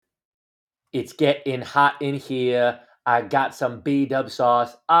It's getting hot in here. I got some B-dub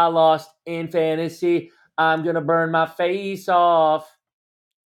sauce. I lost in fantasy. I'm going to burn my face off.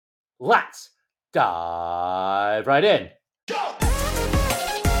 Let's dive right in.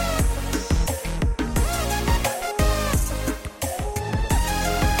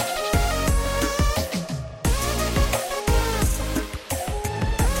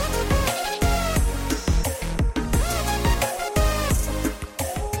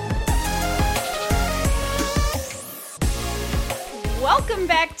 Welcome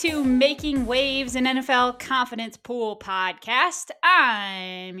back to Making Waves, an NFL Confidence Pool podcast.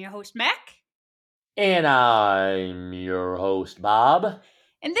 I'm your host, Mac. And I'm your host, Bob.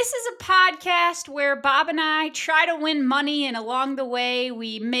 And this is a podcast where Bob and I try to win money, and along the way,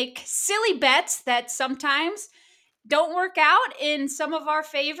 we make silly bets that sometimes don't work out in some of our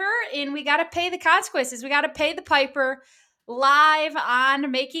favor, and we got to pay the consequences. We got to pay the piper live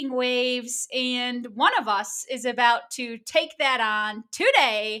on Making Waves, and one of us is about to take that on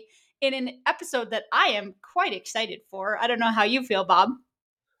today in an episode that I am quite excited for. I don't know how you feel, Bob.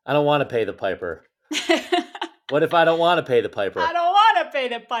 I don't want to pay the piper. What if I don't want to pay the piper? I don't want to pay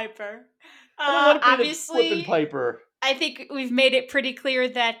the piper. I don't want to pay Obviously, the flipping piper. I think we've made it pretty clear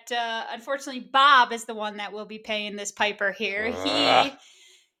that unfortunately Bob is the one that will be paying this piper here.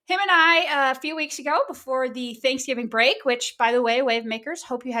 Him and I, a few weeks ago before the Thanksgiving break, which, by the way, Wave Makers,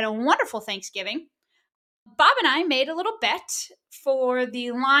 hope you had a wonderful Thanksgiving. Bob and I made a little bet for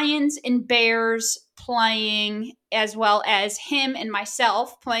the Lions and Bears playing, as well as him and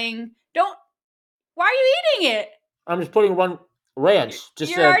myself playing. Why are you eating it? I'm just putting one ranch.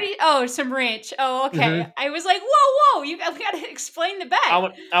 Some ranch. Oh, okay. Mm-hmm. I was like, whoa, we got to explain the bet. I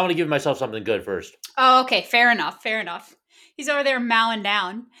want to give myself something good first. Oh, okay. Fair enough. He's over there mowing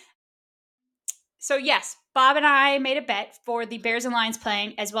down. So yes, Bob and I made a bet for the Bears and Lions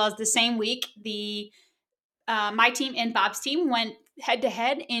playing, as well as the same week, my team and Bob's team went head to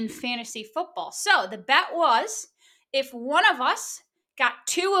head in fantasy football. So the bet was, if one of us got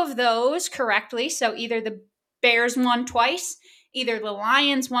two of those correctly, so either the Bears won twice, either the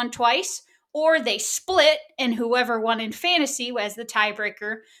Lions won twice, or they split, and whoever won in fantasy as the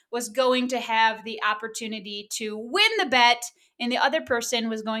tiebreaker was going to have the opportunity to win the bet, and the other person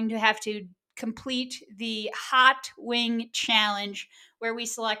was going to have to complete the hot wing challenge, where we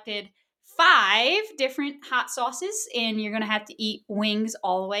selected 5 different hot sauces, and you're going to have to eat wings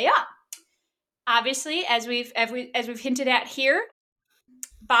all the way up. Obviously, as we've hinted at here,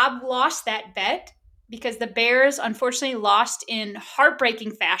 Bob lost that bet because the Bears unfortunately lost in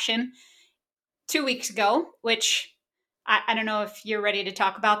heartbreaking fashion 2 weeks ago, which I don't know if you're ready to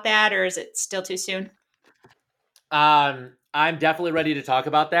talk about that, or is it still too soon? I'm definitely ready to talk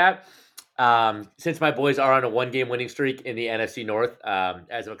about that. Since my boys are on a 1-game winning streak in the NFC North,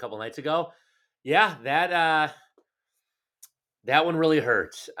 as of a couple nights ago. Yeah, that one really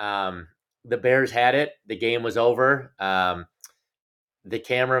hurts. The Bears had it. The game was over. The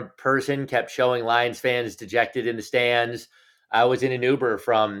camera person kept showing Lions fans dejected in the stands. I was in an Uber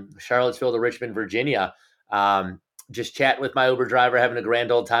from Charlottesville to Richmond, Virginia, just chatting with my Uber driver, having a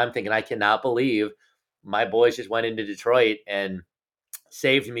grand old time, thinking I cannot believe my boys just went into Detroit and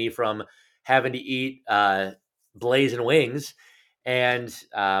saved me from having to eat blazing wings. And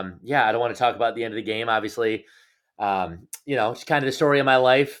I don't want to talk about the end of the game, obviously. It's kind of the story of my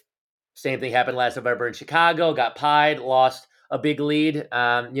life. Same thing happened last November in Chicago, got pied, lost a big lead.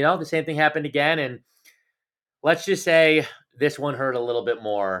 The same thing happened again. And let's just say this one hurt a little bit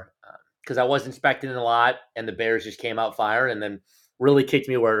more because I wasn't expecting a lot, and the Bears just came out firing and then really kicked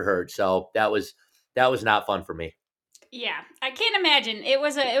me where it hurt. So that was not fun for me. Yeah, I can't imagine. It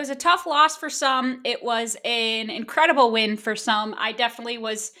was a tough loss for some. It was an incredible win for some. I definitely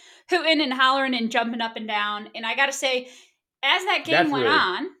was hooting and hollering and jumping up and down. And I got to say, as that game went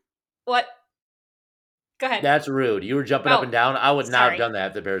on, what? Go ahead. That's rude. You were jumping up and down. I would not have done that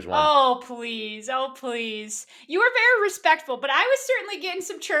if the Bears won. Oh, please. You were very respectful, but I was certainly getting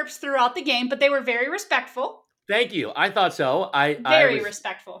some chirps throughout the game, but they were very respectful. Thank you. I thought so. Very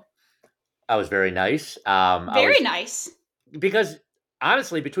respectful. I was very nice. Nice. Because,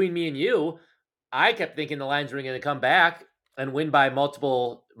 honestly, between me and you, I kept thinking the Lions were going to come back and win by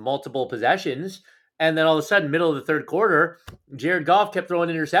multiple possessions. And then all of a sudden, middle of the third quarter, Jared Goff kept throwing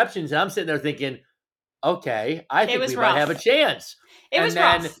interceptions. And I'm sitting there thinking, okay, I think we might have a chance. It was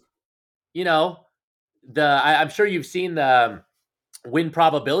rough. I'm sure you've seen the win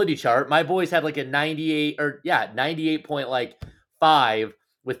probability chart. My boys had like a 98.5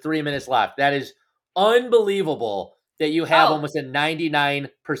 with 3 minutes left. That is unbelievable that you have almost a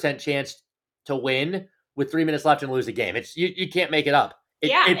 99% chance to win with 3 minutes left and lose a game. You can't make it up.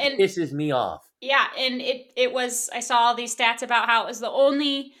 Yeah, It and pisses me off. it was, I saw all these stats about how it was the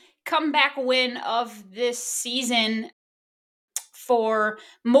only comeback win of this season for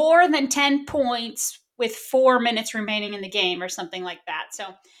more than 10 points with 4 minutes remaining in the game or something like that. So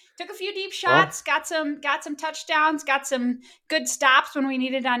took a few deep Well, shots, got some touchdowns, got some good stops when we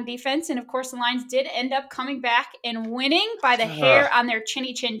needed on defense, and of course the Lions did end up coming back and winning by the hair on their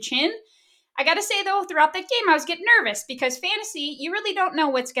chinny chin chin. I got to say, though, throughout that game, I was getting nervous because fantasy, you really don't know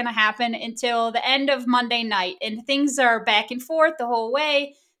what's going to happen until the end of Monday night. And things are back and forth the whole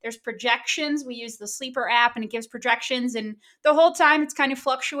way. There's projections. We use the Sleeper app and it gives projections. And the whole time it's kind of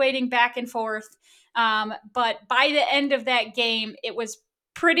fluctuating back and forth. But by the end of that game, it was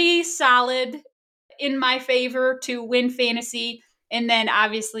pretty solid in my favor to win fantasy. And then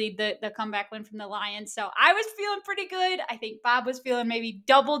obviously the comeback win from the Lions. So I was feeling pretty good. I think Bob was feeling maybe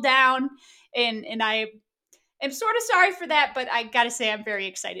double down. And I am sort of sorry for that, but I gotta say I'm very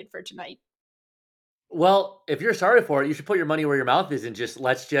excited for tonight. well, if you're sorry for it, you should put your money where your mouth is and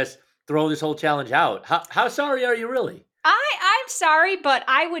let's just throw this whole challenge out. How sorry are you really? I'm sorry, but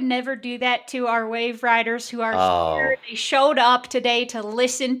I would never do that to our wave riders who are here. Oh, They showed up today to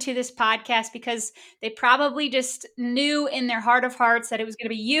listen to this podcast because they probably just knew in their heart of hearts that it was going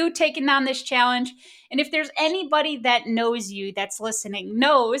to be you taking on this challenge. And if there's anybody that knows you that's listening,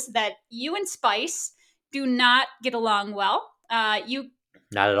 knows that you and Spice do not get along well. You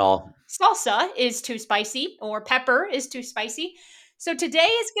not at all. salsa is too spicy or pepper is too spicy. So today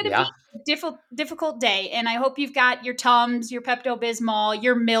is going to be Yeah, a difficult day, and I hope you've got your Tums, your Pepto Bismol,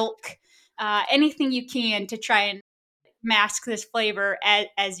 your milk, anything you can to try and mask this flavor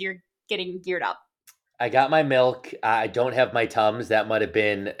as you're getting geared up. I got my milk. I don't have my Tums. That might have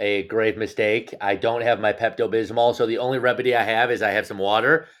been a grave mistake. I don't have my Pepto Bismol. So the only remedy I have is I have some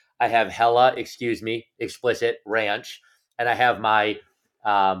water. I have Hella, excuse me, explicit ranch, and I have my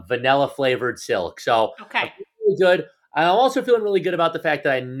vanilla flavored silk. So I'm Okay. feeling really good. I'm also feeling really good about the fact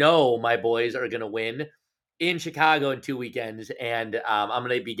that I know my boys are going to win in Chicago in 2 weekends, and I'm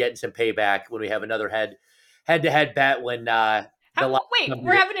going to be getting some payback when we have another head to head bet when How, the Lions wait, come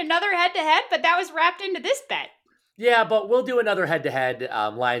we're to having another head to head, but that was wrapped into this bet. yeah, but we'll do another head-to-head,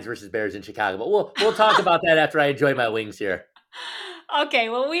 Lions versus Bears in Chicago. But we'll talk about that after I enjoy my wings here. Okay,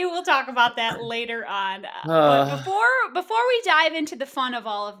 well, we will talk about that later on. But Uh, before we dive into the fun of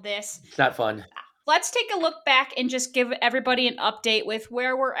all of this, it's not fun. let's take a look back and just give everybody an update with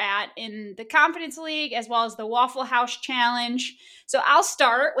where we're at in the Confidence League as well as the Waffle House Challenge. So I'll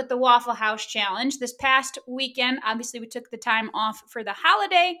start with the Waffle House Challenge. This past weekend, obviously, we took the time off for the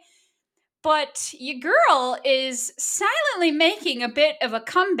holiday, but your girl is silently making a bit of a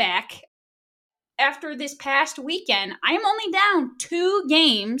comeback after this past weekend. I am only down 2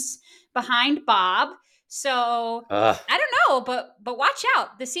 games behind Bob. So Uh, I don't know, but watch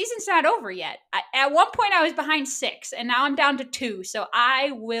out. The season's not over yet. At one point I was behind 6 and now I'm down to 2. So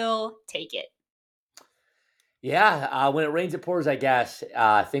I will take it. yeah, when it rains, it pours, I guess.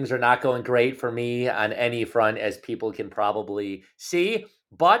 Things are not going great for me on any front, as people can probably see.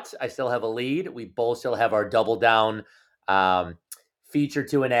 But I still have a lead. We both still have our double down um, feature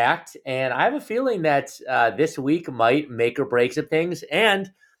to enact. And I have a feeling that this week might make or break some things. And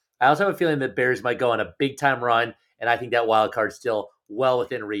I also have a feeling that Bears might go on a big time run. And I think that wild card's still well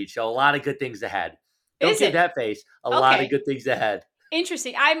within reach. So a lot of good things ahead. Don't Is give it? that face. A lot of Okay. good things ahead.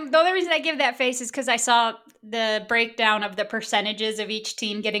 Interesting. I'm the only reason I give that face is because I saw the breakdown of the percentages of each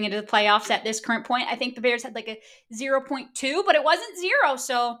team getting into the playoffs at this current point. I think the Bears had like a 0.2, but it wasn't 0.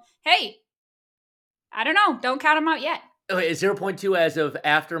 So hey, I don't know. Don't count them out yet. Okay, is 0.2 as of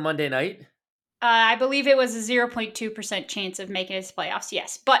after Monday night? I believe it was a 0.2% chance of making it to playoffs.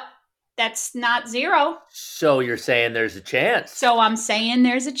 Yes, but that's not 0. So you're saying there's a chance. So I'm saying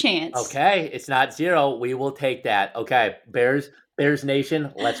there's a chance. Okay, it's not 0. We will take that. Okay, Bears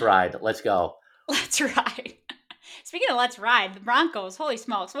Nation, let's ride. Let's go. Let's ride. Speaking of let's ride, the Broncos, holy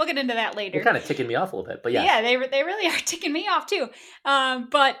smokes. We'll get into that They're later. kind of ticking me off a little bit, but yes. Yeah, they really are ticking me off too.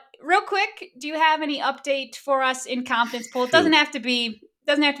 But real quick, do you have any update for us in confidence pool? It Shoot. doesn't have to be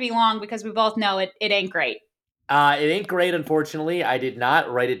long because we both know it ain't great. It ain't great, unfortunately. I did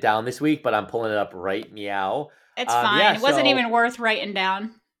not write it down this week, but I'm pulling it up right meow. It's fine. Yeah, It wasn't so even worth writing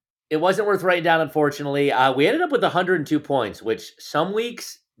down. it wasn't worth writing down, unfortunately. We ended up with 102 points, which some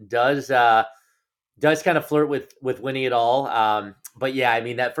weeks does kind of flirt with winning it all. But yeah, I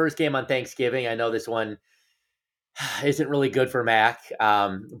mean that first game on Thanksgiving, I know this one isn't really good for Mac.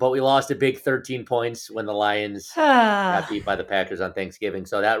 But we lost a big 13 points when the Lions got that beat by the Packers on Thanksgiving.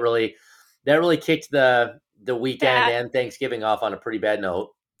 So that really kicked the weekend and Thanksgiving off on a pretty bad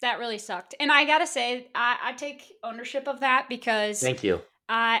note. that really sucked. And I gotta say, I take ownership of that because Thank you.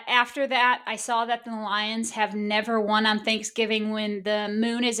 After that, I saw that the Lions have never won on Thanksgiving when the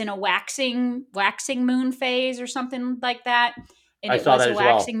moon is in a waxing moon phase or something like that. And I it saw was that a as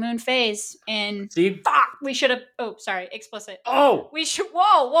well. waxing moon phase. And See? fuck, we should have. Oh, sorry, explicit. Oh, We should.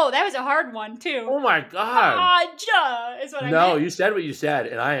 Whoa, that was a hard one too. oh my God. Fudge is what I No, meant. you said what you said,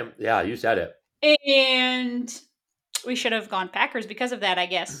 and yeah, you said it. And we should have gone Packers because of that, I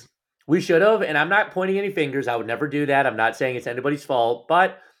guess. We should have, and I'm not pointing any fingers. I would never do that. I'm not saying it's anybody's fault.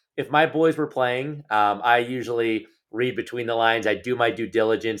 But if my boys were playing, I usually read between the lines. I do my due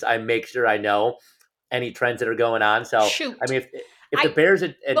diligence. I make sure I know any trends that are going on. So, I Shoot. mean, if the I Bears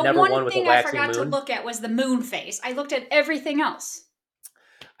had The never one won with a thing I waxing forgot to moon, look at was the moon phase. I looked at everything else.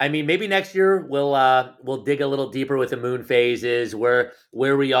 I mean, maybe next year we'll dig a little deeper with the moon phases, where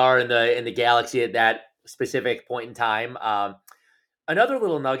we are in the galaxy at that specific point in time. Another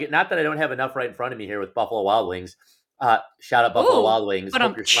little nugget, not that I don't have enough right in front of me here with Buffalo Wild Wings. Shout out Buffalo Ooh, Wild Wings. but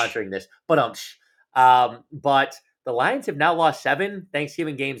Hope you're sponsoring this. But the Lions have now lost 7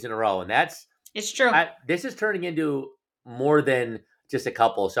 Thanksgiving games in a row, and it's true. this is turning into more than just a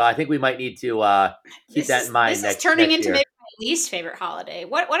couple. So I think we might need to keep This that in is mind this is next turning next into maybe year. my least favorite holiday.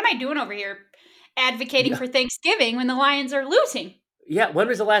 What am I doing over here advocating Yeah, for Thanksgiving when the Lions are losing? yeah. When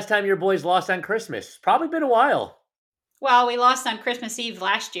was the last time your boys lost on Christmas? Probably been a while, Well, we lost on Christmas Eve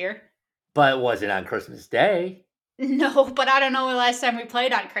last year. but it wasn't on Christmas Day. No, but I don't know the last time we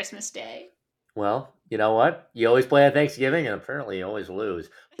played on Christmas Day. Well, you know what? You always play on Thanksgiving, and apparently you always lose.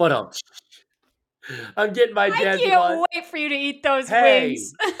 But I'm getting my I Jets can't going. wait for you to eat those Hey,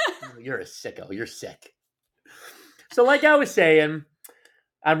 wings. you're a sicko. You're sick. So, like I was saying,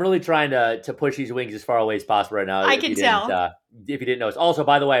 I'm really trying to push these wings as far away as possible right now. I can tell. If you didn't notice. Also,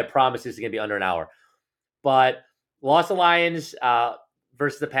 by the way, I promise this is going to be under an hour. But lost the Lions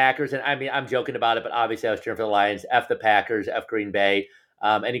versus the Packers, and I mean I'm joking about it, but obviously I was cheering for the Lions. F the Packers, F Green Bay.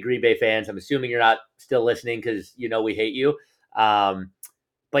 Any Green Bay fans? I'm assuming you're not still listening because you know we hate you. Um,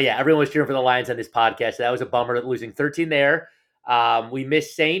 but yeah, everyone was cheering for the Lions on this podcast. So that was a bummer losing 13 there. We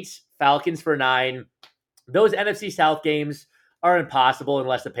missed Saints, Falcons for 9. Those NFC South games are impossible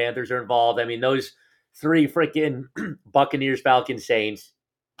unless the Panthers are involved. I mean, those three freaking Buccaneers, Falcons, Saints,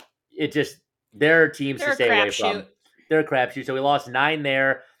 it just they're teams to They're a stay away crapshoot. from. They're a crapshoot. So we lost 9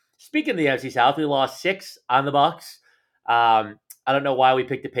 there. Speaking of the NFC South, we lost 6 on the Bucks. I don't know why we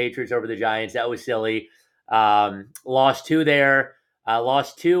picked the Patriots over the Giants. That was silly. Lost 2 there.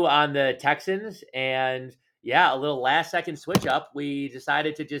 Lost 2 on the Texans, and yeah, a little last second switch up. We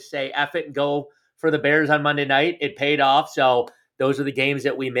decided to just say F it and go for the Bears on Monday night. It paid off. So those are the games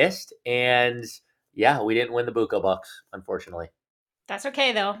that we missed, and yeah, we didn't win the Buco Bucks, unfortunately. That's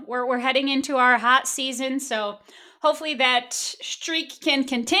okay though. We're heading into our hot season, so hopefully that streak can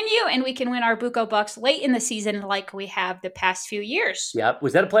continue and we can win our Buco Bucks late in the season like we have the past few years. Yeah.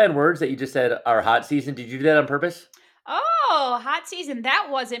 Was that a play on words that you just said our hot season? Did you do that on purpose? Oh, hot season. That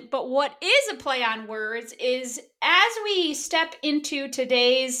wasn't. But what is a play on words is as we step into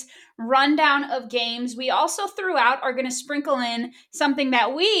today's rundown of games, we also throughout are going to sprinkle in something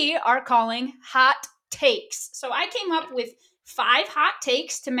that we are calling hot takes. So I came up with 5 hot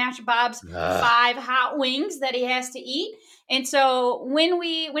takes to match Bob's Ugh. 5 hot wings that he has to eat. And so when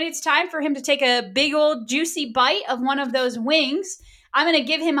it's time for him to take a big old juicy bite of one of those wings, I'm going to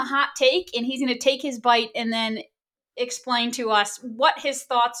give him a hot take and he's going to take his bite and then explain to us what his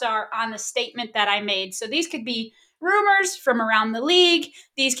thoughts are on the statement that I made. So these could be rumors from around the league.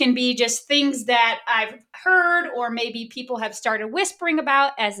 These can be just things that I've heard or maybe people have started whispering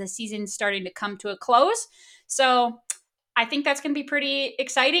about as the season's starting to come to a close. So I think that's going to be pretty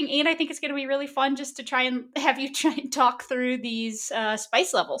exciting. And I think it's going to be really fun just to try and have you try and talk through these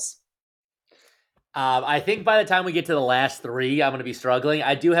spice levels. I think by the time we get to the last 3, I'm going to be struggling.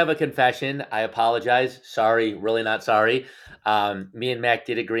 I do have a confession. I apologize. Sorry, really not sorry. Me and Mac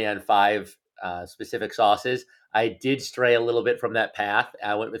did agree on 5 specific sauces. I did stray a little bit from that path.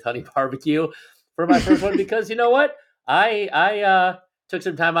 I went with honey barbecue for my first one because you know what? I took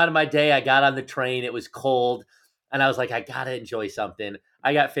some time out of my day. I got on the train. It was cold, and I was like, I gotta enjoy something.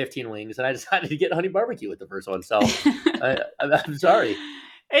 I got 15 wings, and I decided to get honey barbecue with the first one. So I'm sorry.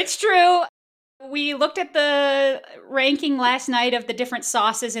 It's true. We looked at the ranking last night of the different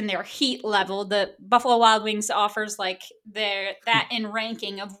sauces and their heat level. The Buffalo Wild Wings offers like their that in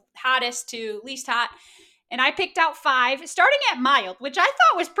ranking of hottest to least hot. And I picked out 5, starting at mild, which I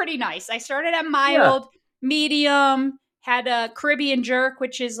thought was pretty nice. I started at Yeah, mild, medium, had a Caribbean jerk,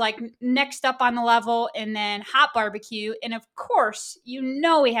 which is like next up on the level, and then hot barbecue. And of course, you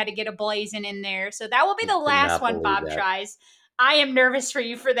know we had to get a blazing in there. So that will be the could last not one believe Bob that. tries. I am nervous for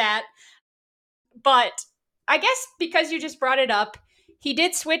you for that. But I guess because you just brought it up, he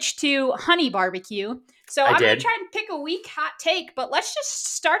did switch to honey barbecue. So I I'm gonna did. try and pick a weak hot take, but let's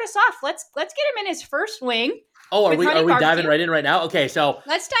just start us off. Let's get him in his first wing Oh, with honey are we diving barbecue. right in right now? Okay, so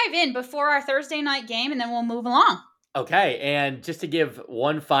Let's dive in before our Thursday night game, and then we'll move along. okay, and just to give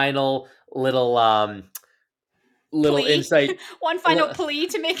one final little little Plea, insight. one final plea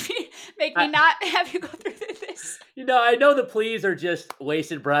to make me I, not have you go through this. I know the pleas are just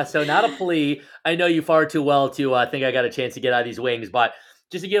wasted breath, so not a plea. I know you far too well to think I got a chance to get out of these wings, but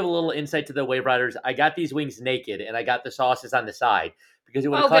just to give a little insight to the Wave Riders, I got these wings naked and I got the sauces on the side because it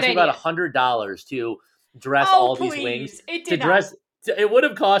would have Oh, good cost me about idea. $100 to dress Oh, all these wings. please. It To did not. dress, it would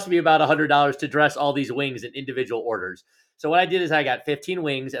have cost me about $100 to dress all these wings in individual orders. So what I did is I got 15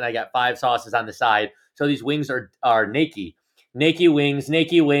 wings and I got 5 sauces on the side. So these wings are naked, naked wings.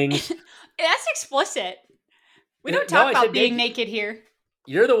 That's explicit. We don't No, talk I about said being naked. naked here.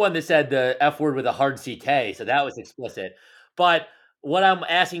 You're the one that said the F word with a hard CK, so that was explicit. But what I'm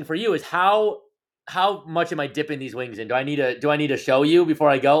asking for you is how much am I dipping these wings in? Do I need to show you before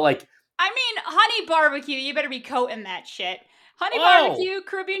I go? Like, I mean, honey barbecue, you better be coating that shit. Honey oh, barbecue,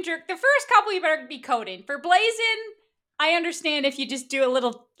 Caribbean jerk. The first couple you better be coating. For blazing, I understand if you just do a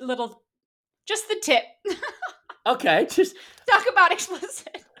little just the tip. okay, just Talk about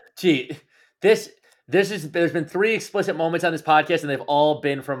explicit. gee, this this is there's been 3 explicit moments on this podcast, and they've all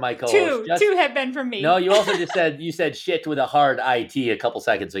been from my co-host. Two have been from No, me. you also just said you said shit with a hard IT a couple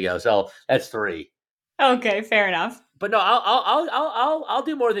seconds ago, so that's 3. Okay, fair enough. But no, I'll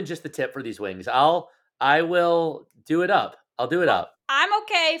do more than just the tip for these wings. I will do it up. I'll do it Well, up. I'm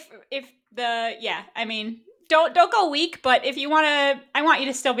okay if the yeah. I mean, don't go weak, but if you want to, I want you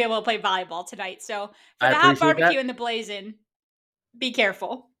to still be able to play volleyball tonight. So for I the hot appreciate barbecue that. and the blazing, be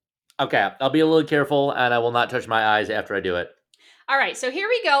careful. Okay, I'll be a little careful, and I will not touch my eyes after I do it. All right, so here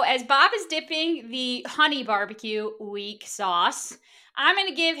we go. As Bob is dipping the honey barbecue weak sauce, I'm going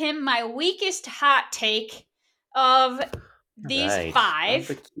to give him my weakest hot take of All these right, 5.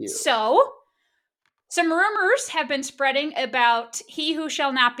 barbecue. So some rumors have been spreading about he who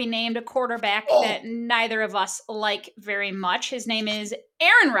shall not be named, a quarterback that Oh, neither of us like very much. His name is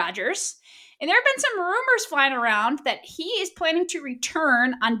Aaron Rodgers. And there have been some rumors flying around that he is planning to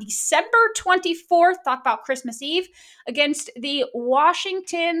return on December 24th, talk about Christmas Eve, against the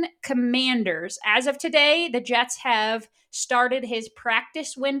Washington Commanders. As of today, the Jets have started his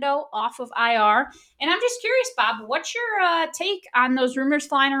practice window off of IR. And I'm just curious, Bob, what's your take on those rumors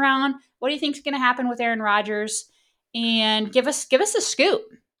flying around? What do you think is going to happen with Aaron Rodgers? And give us a scoop.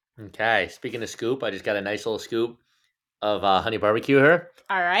 okay. Speaking of scoop, I just got a nice little scoop of honey barbecue here.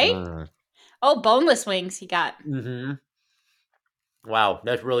 All right. Mm. Oh, boneless wings he got. Mm-hmm. Wow,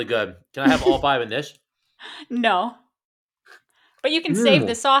 that's really good. Can I have all 5 in this? No. But you can save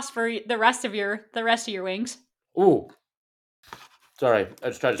the Mm. sauce for the rest of your wings. Ooh, sorry. I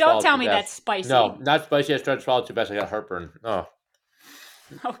just tried to Don't swallow tell too me fast. that's No, spicy. not spicy. I just tried to swallow too fast. I got heartburn. Oh,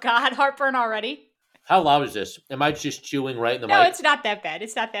 Oh God, heartburn already. how loud is this? Am I just chewing right in the No, mic? it's not that bad.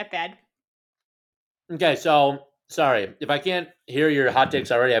 It's not that bad. Okay, so sorry if I can't hear your hot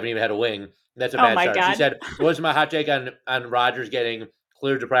takes already. I haven't even had a wing. That's a Oh bad my start. She God. said, "What's my hot take on Rogers getting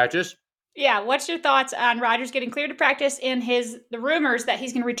cleared to practice?" Yeah, what's your thoughts on Rodgers getting cleared to practice and the rumors that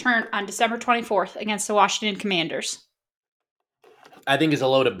he's going to return on December 24th against the Washington Commanders? I think it's a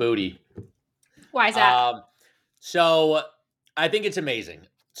load of booty. Why is that? Um, so I think it's amazing.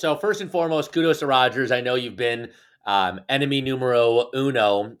 So first and foremost, kudos to Rogers. I know you've been enemy numero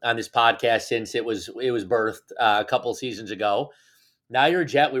uno on this podcast since it was birthed a couple seasons ago. Now you're a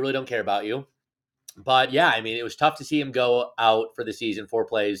Jet. We really don't care about you. But yeah, I mean, it was tough to see him go out for the season, 4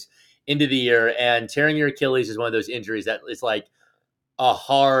 plays into the year, and tearing your Achilles is one of those injuries that it's like a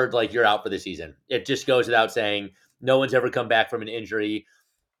hard, like you're out for the season. It just goes without saying. No one's ever come back from an injury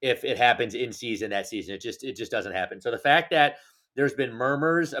if it happens in season that season. It just doesn't happen. So the fact that there's been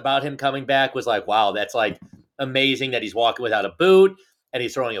murmurs about him coming back was like, wow, that's like amazing that he's walking without a boot and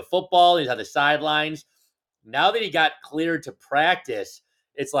he's throwing a football. And he's on the sidelines. Now that he got cleared to practice,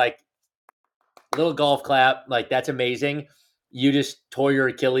 it's like little golf clap. Like, that's amazing. You just tore your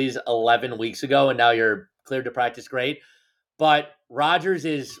Achilles 11 weeks ago and now you're cleared to practice. Great. But Rodgers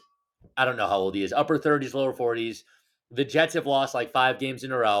is, I don't know how old he is, upper 30s, lower 40s. The Jets have lost like 5 games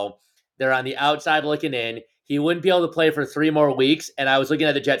in a row. They're on the outside looking in. He wouldn't be able to play for 3 more weeks. And I was looking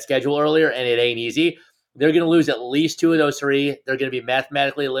at the Jet schedule earlier, and it ain't easy. They're going to lose at least 2 of those 3. They're going to be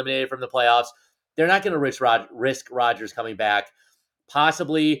mathematically eliminated from the playoffs. They're not going to risk Rodgers coming back,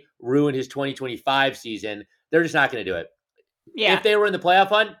 possibly ruin his 2025 season. They're just not going to do it. Yeah. If they were in the playoff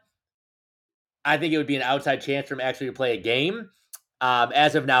hunt, I think it would be an outside chance for him actually to play a game.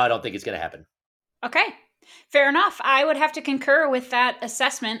 As of now, I don't think it's going to happen. Okay. Fair enough. I would have to concur with that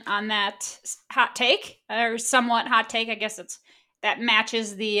assessment on that hot take, or somewhat hot take. I guess it's that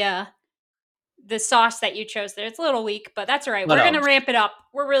matches the sauce that you chose there. It's a little weak, but that's all right. No, We're no. gonna ramp it up.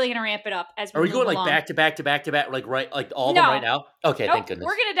 We're really gonna ramp it up as we Are we move going like along. back to back to back to back, like right, like all of them right No, now? Okay, nope. thank We're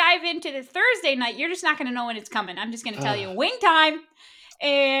goodness. gonna dive into the Thursday night. You're just not gonna know when it's coming. I'm just gonna tell you wing time.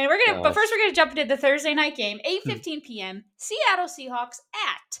 And but first we're gonna jump into the Thursday night game, 8:15 p.m. Seattle Seahawks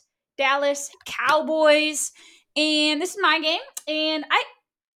at Dallas Cowboys, and this is my game. And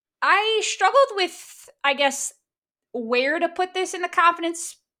I struggled with, I guess, where to put this in the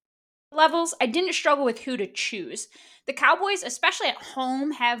confidence levels. I didn't struggle with who to choose. The Cowboys, especially at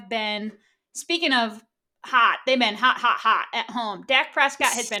home, have been, speaking of hot, they've been hot, hot, hot at home. Dak Prescott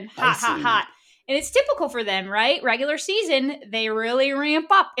has been hot, hot, Spicy. hot. And it's typical for them, right? Regular season, they really ramp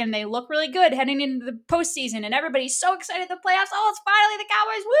up and they look really good heading into the postseason. And everybody's so excited the playoffs. Oh, it's finally the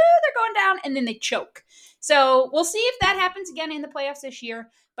Cowboys. Woo, they're going down. And then they choke. So we'll see if that happens again in the playoffs this year.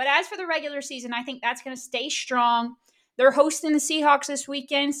 But as for the regular season, I think that's going to stay strong. They're hosting the Seahawks this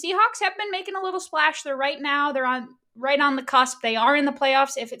weekend. Seahawks have been making a little splash. They're right on the cusp. They are in the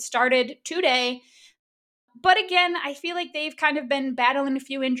playoffs if it started today. But again, I feel like they've kind of been battling a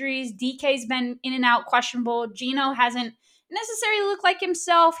few injuries. DK's been in and out, questionable. Gino hasn't necessarily looked like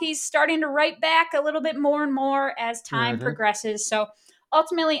himself. He's starting to right back a little bit more and more as time Mm-hmm. progresses. So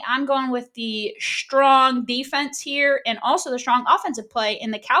ultimately, I'm going with the strong defense here and also the strong offensive play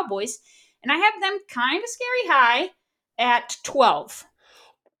in the Cowboys. And I have them kind of scary high at 12.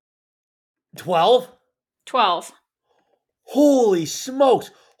 12? 12. Holy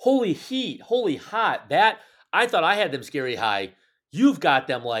smokes. Holy heat. Holy hot. That, I thought I had them scary high. You've got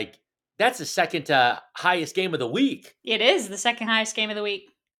them like, that's the second highest game of the week. It is the second highest game of the week.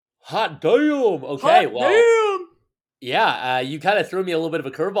 Hot damn. Okay, Hot well, damn. yeah, you kind of threw me a little bit of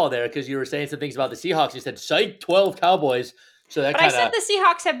a curveball there because you were saying some things about the Seahawks. You said, psych, 12 Cowboys. So that But I kind said of, the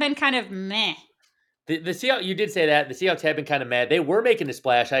Seahawks have been kind of meh. the Seahawks, you did say that. The Seahawks have been kind of mad. They were making a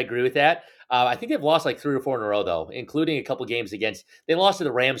splash. I agree with that. I think they've lost like 3 or 4 in a row, though, including a couple games against. They lost to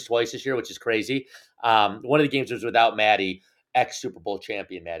the Rams twice this year, which is crazy. One of the games was without Maddie, ex Super Bowl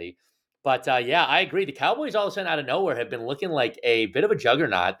champion Maddie. But yeah, I agree. The Cowboys all of a sudden out of nowhere have been looking like a bit of a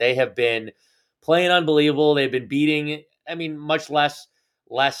juggernaut. They have been playing unbelievable. They've been beating, I mean, much less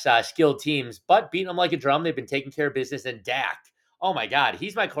skilled teams, but beating them like a drum. They've been taking care of business. And Dak, oh my God,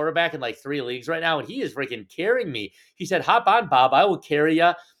 he's my quarterback in like 3 leagues right now, and he is freaking carrying me. He said, "Hop on, Bob, I will carry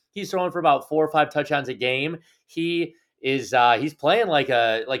you." He's throwing for about 4 or 5 touchdowns a game. He is he's playing like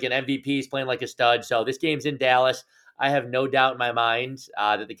an MVP. He's playing like a stud. So this game's in Dallas. I have no doubt in my mind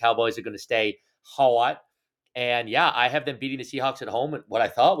that the Cowboys are going to stay hot. And yeah, I have them beating the Seahawks at home at what I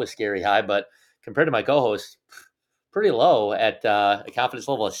thought was scary high, but compared to my co-host, pretty low at a confidence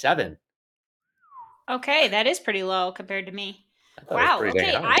level of 7. Okay, that is pretty low compared to me. I thought it was Wow. pretty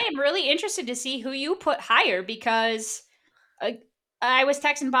dang Okay, high. I am really interested to see who you put higher because uh, I was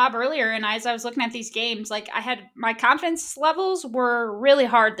texting Bob earlier, and as I was looking at these games, like I had my confidence levels were really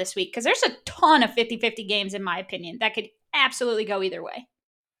hard this week because there's a ton of 50-50 games, in my opinion, that could absolutely go either way.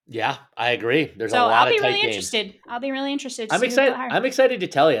 Yeah, I agree. There's a So lot of tight games. I'll be really interested to I'm see who you put excited. higher. I'm excited to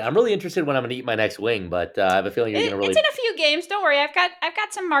tell you. I'm really interested when I'm going to eat my next wing, but I have a feeling you're going to It's really. in a few games. Don't worry. I've got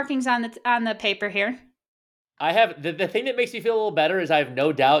some markings on the paper here. I have the thing that makes me feel a little better is I have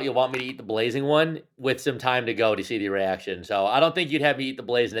no doubt you'll want me to eat the blazing one with some time to go to see the reaction. So I don't think you'd have me eat the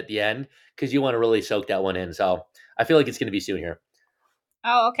blazing at the end because you want to really soak that one in. So I feel like it's going to be soon here.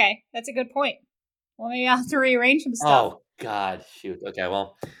 Oh, okay. That's a good point. Well, maybe I'll have to rearrange some stuff. Oh God, shoot. Okay,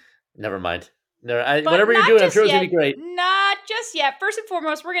 well, never mind. But Whatever you're not doing, I'm just sure it's going yet. to be great. Not just yet. First and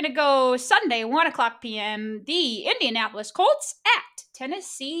foremost, we're going to go Sunday, 1 o'clock p.m., the Indianapolis Colts at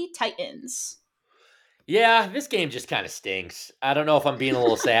Tennessee Titans. Yeah, this game just kind of stinks. I don't know if I'm being a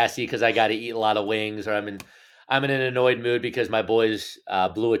little sassy because I got to eat a lot of wings, or I'm in an annoyed mood because my boys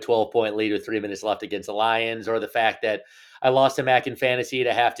blew a 12-point lead with 3 minutes left against the Lions, or the fact that I lost to Mack in fantasy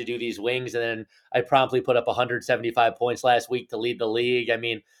to have to do these wings, and then I promptly put up 175 points last week to lead the league. I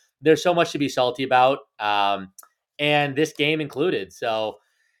mean, there's so much to be salty about, and this game included. So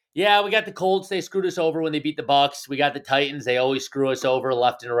yeah, we got the Colts. They screwed us over when they beat the Bucks. We got the Titans. They always screw us over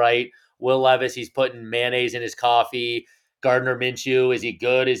left and right. Will Levis, he's putting mayonnaise in his coffee. Gardner Minshew, is he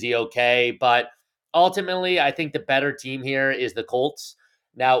good? Is he okay? But ultimately, I think the better team here is the Colts.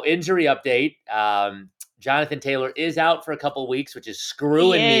 Now, injury update. Jonathan Taylor is out for a couple weeks, which is He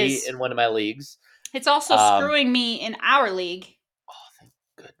screwing me is. in one of my leagues. It's also Um, screwing me in our league. oh, thank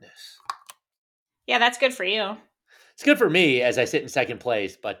goodness. Yeah, that's good for you. It's good for me as I sit in second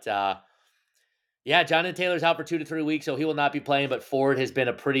place, but Yeah, Jonathan Taylor's out for 2 to 3 weeks, so he will not be playing. But Ford has been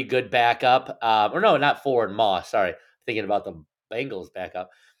a pretty good backup. Or no, not Ford, Moss. Sorry, thinking about the Bengals backup.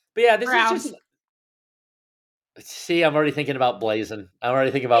 But yeah, this is just. Browns. See, I'm already thinking about Blazing. I'm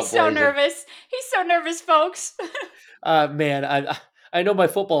already thinking He's about so Blazing. nervous. He's so nervous, folks. Man, I know my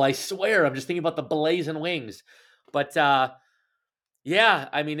football. I swear, I'm just thinking about the Blazing Wings. But yeah,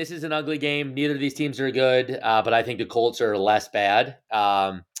 I mean, this is an ugly game. Neither of these teams are good, but I think the Colts are less bad.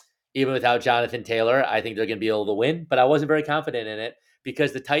 Even without Jonathan Taylor, I think they're going to be able to win. But I wasn't very confident in it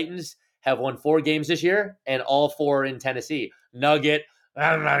because the Titans have won 4 games this year, and all 4 in Tennessee. Nugget.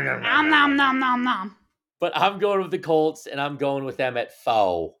 Nom nom nom nom nom. But I'm going with the Colts, and I'm going with them at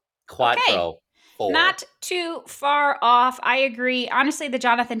four. Okay. Quattro. 4. Not too far off. I agree. Honestly, the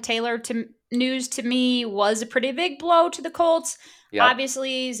Jonathan Taylor news to me was a pretty big blow to the Colts. Yep.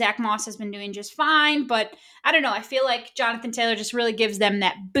 Obviously, Zach Moss has been doing just fine, but I don't know. I feel like Jonathan Taylor just really gives them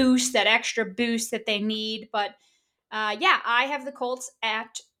that boost, that extra boost that they need. But yeah, I have the Colts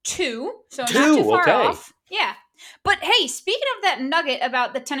at 2, so not too 2. far Okay. off. Yeah. But hey, speaking of that nugget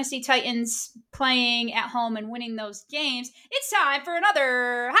about the Tennessee Titans playing at home and winning those games, it's time for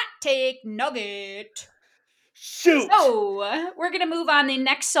another hot take nugget. Shoot. So we're gonna move on the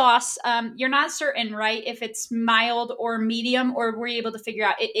next sauce. You're not certain, right, if it's mild or medium, or were you able to figure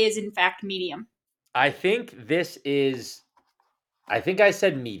out it is in fact medium? I think this is. I think I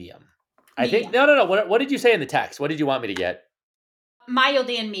said medium. I think Medium, no, no, no. What did you say in the text? What did you want me to get? mild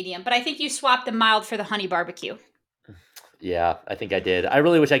and medium. But I think you swapped the mild for the honey barbecue. Yeah, I think I did. I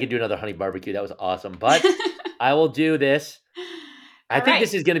really wish I could do another honey barbecue. That was awesome. But I will do this. I All think right.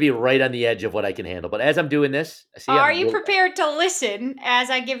 this is going to be right on the edge of what I can handle. But as I'm doing this, see, Are I'm you real. prepared to listen as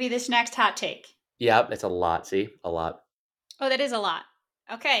I give you this next hot take? Yeah, that's a lot. See, a lot. Oh, that is a lot.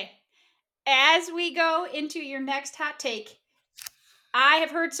 Okay. As we go into your next hot take, I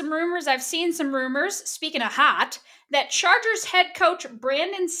have heard some rumors, I've seen some rumors, speaking of hot, that Chargers head coach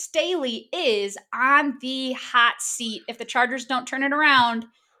Brandon Staley is on the hot seat. If the Chargers don't turn it around,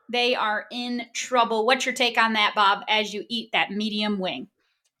 they are in trouble. What's your take on that, Bob, as you eat that medium wing?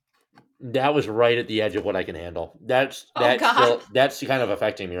 That was right at the edge of what I can handle. Oh, God. That's kind of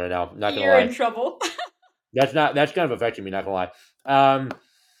affecting me right now. Not gonna You're in lie. trouble. That's kind of affecting me. Not gonna lie.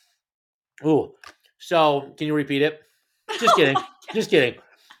 Ooh. So can you repeat it? Just Oh, kidding. my God. Just kidding.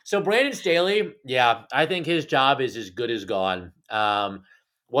 So Brandon Staley, yeah, I think his job is as good as gone.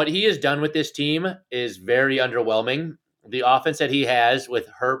 What he has done with this team is very underwhelming. The offense that he has with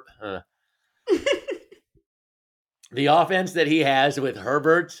the offense that he has with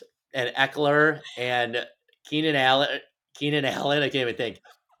Herbert and Eckler and Keenan Allen, Keenan Allen, I can't even think,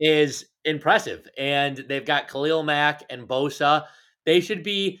 is impressive. And they've got Khalil Mack and Bosa. They should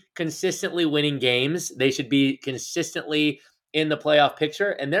be consistently winning games. They should be consistently in the playoff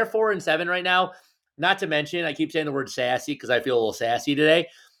picture. And they're 4-7 right now. Not to mention, I keep saying the word sassy because I feel a little sassy today.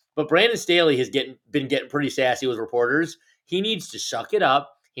 But Brandon Staley has been getting pretty sassy with reporters. He needs to suck it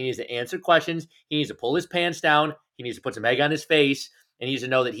up. He needs to answer questions. He needs to pull his pants down. He needs to put some egg on his face and he needs to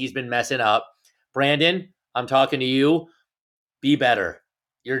know that he's been messing up. Brandon, I'm talking to you. Be better.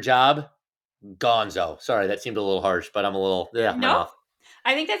 Your job, gonzo. Sorry, that seemed a little harsh, but I'm a little, yeah, my No, mouth.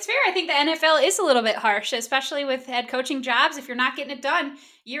 I think that's fair. I think the NFL is a little bit harsh, especially with head coaching jobs. If you're not getting it done,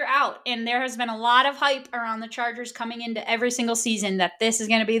 you're out. And there has been a lot of hype around the Chargers coming into every single season that this is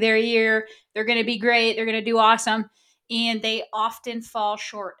going to be their year. They're going to be great. They're going to do awesome. And they often fall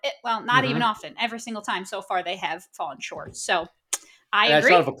short. Well, not even Mm-hmm. often. Every single time so far, they have fallen short. So I And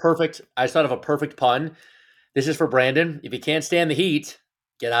agree. I thought of a perfect pun. This is for Brandon. If you can't stand the heat,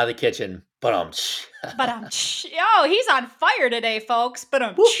 get out of the kitchen. But But oh, he's on fire today, folks. But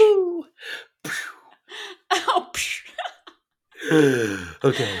woohoo. oh,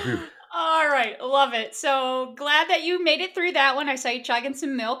 Okay. Whew. all right, love it. So glad that you made it through that one. I saw you chugging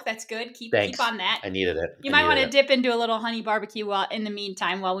some milk. That's good. Keep Thanks. on that. I needed it. You I might want needed to it. dip into a little honey barbecue while in the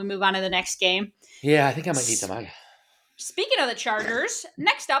meantime while we move on to the next game. Yeah, I think I might need some. S- Speaking of the Chargers,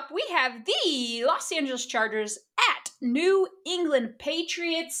 next up we have the Los Angeles Chargers at New England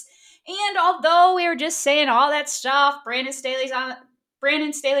Patriots. And although we were just saying all that stuff, Brandon Staley's on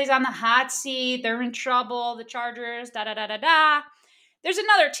the hot seat. They're in trouble. The Chargers, da da da da da. There's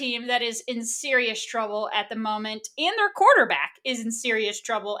another team that is in serious trouble at the moment, and their quarterback is in serious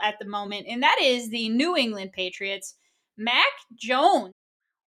trouble at the moment, and that is the New England Patriots. Mac Jones.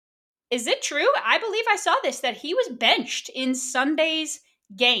 Is it true? I believe I saw this that he was benched in Sunday's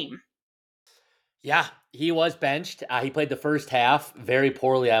game. Yeah, he was benched. He played the first half very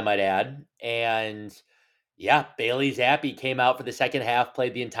poorly, I might add. And yeah, Bailey Zappi came out for the second half,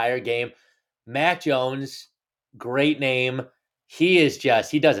 played the entire game. Mac Jones, great name.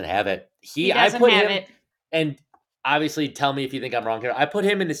 he doesn't have it. He I doesn't put have him, it. and obviously tell me if you think I'm wrong here. I put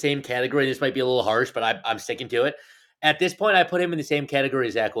him in the same category. This might be a little harsh, but I'm sticking to it. At this point, I put him in the same category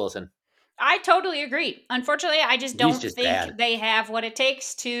as Zach Wilson. I totally agree. Unfortunately, I just He's don't just think bad. they have what it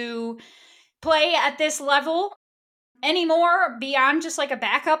takes to play at this level anymore beyond just like a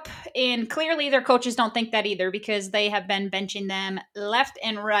backup. And clearly, their coaches don't think that either because they have been benching them left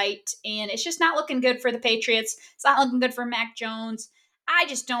and right. And it's just not looking good for the Patriots. It's not looking good for Mac Jones. I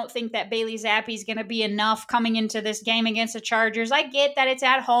just don't think that Bailey Zappi is going to be enough coming into this game against the Chargers. I get that it's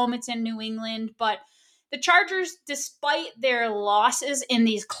at home, it's in New England, but the Chargers, despite their losses in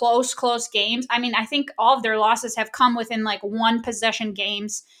these close games, I mean, I think all of their losses have come within like one possession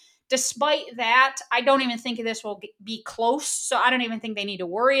games. Despite that, I don't even think this will be close. So I don't even think they need to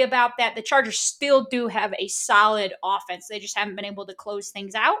worry about that. The Chargers still do have a solid offense. They just haven't been able to close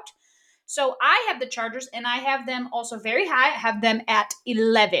things out. So I have the Chargers, and I have them also very high. I have them at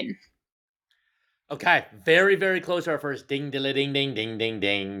 11. Okay, very very close to our first ding ding ding ding ding ding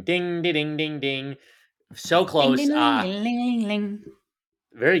ding ding ding ding ding. So Ding, ding, close. ding, ding, ding, ding.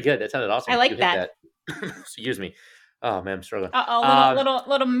 Very good. That sounded I awesome. You like hit that. that. Excuse me. Oh man, I'm struggling. Uh-oh, Um,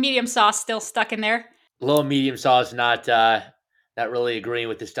 little medium sauce still stuck in there. Little medium sauce, not really agreeing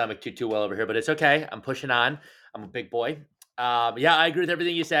with the stomach too well over here, but it's okay. I'm pushing on. I'm a big boy. Yeah, I agree with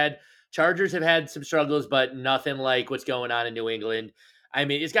everything you said. Chargers have had some struggles, but nothing like what's going on in New England. I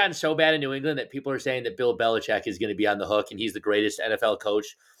mean, it's gotten so bad in New England that people are saying that Bill Belichick is going to be on the hook, and he's the greatest NFL coach,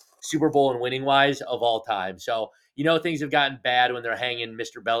 Super Bowl and winning wise, of all time. So things have gotten bad when they're hanging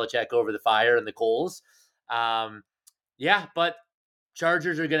Mr. Belichick over the fire and the coals. Um, yeah, but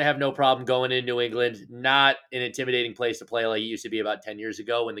Chargers are going to have no problem going in New England. Not an intimidating place to play like it used to be about 10 years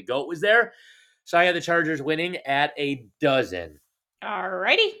ago when the GOAT was there. So I had the Chargers winning at a dozen.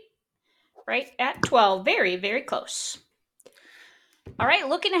 Alrighty. Right at 12. Very, very close. All right,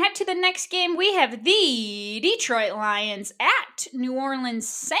 looking ahead to the next game, we have the Detroit Lions at New Orleans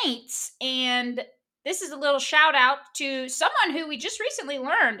Saints. And this is a little shout out to someone who we just recently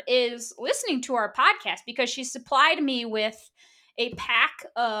learned is listening to our podcast because she supplied me with a pack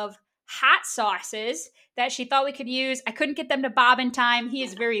of hot sauces that she thought we could use. I couldn't get them to Bob in time. He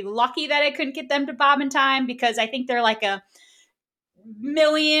is very lucky that I couldn't get them to Bob in time because I think they're like a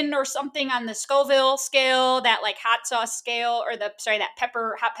million or something on the Scoville scale, that like hot sauce scale, or that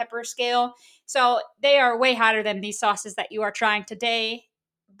hot pepper scale. So they are way hotter than these sauces that you are trying today.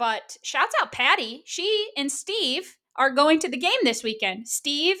 But shouts out Patty. She and Steve are going to the game this weekend.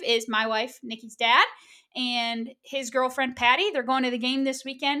 Steve is my wife, Nikki's dad, and his girlfriend Patty. They're going to the game this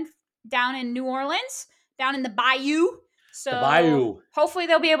weekend down in New Orleans, down in the Bayou. The So Bayou. hopefully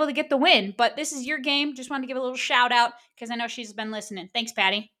they'll be able to get the win. But this is your game. Just wanted to give a little shout out because I know she's been listening. Thanks,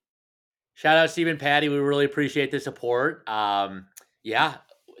 Patty. Shout out Steve and Patty. We really appreciate the support. Yeah,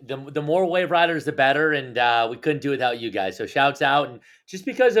 the more wave riders, the better. And we couldn't do it without you guys. So shouts out. And just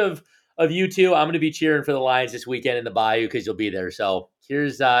because of you two, I'm going to be cheering for the Lions this weekend in the Bayou because you'll be there. So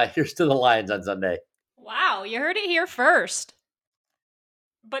here's to the Lions on Sunday. Wow, you heard it here first.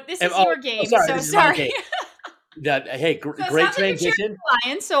 But this And, is your game, sorry, so this is my sorry. game. Hey, So it great sounds like you're cheering transition. for the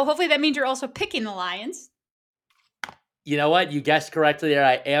Lions, so hopefully that means you're also picking the Lions. You know what? You guessed correctly there.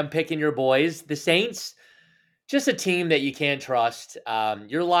 I am picking your boys. The Saints, just a team that you can't trust.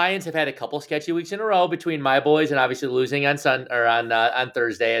 Your Lions have had a couple sketchy weeks in a row between my boys and obviously losing on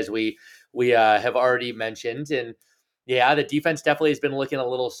Thursday, as we have already mentioned. And yeah, the defense definitely has been looking a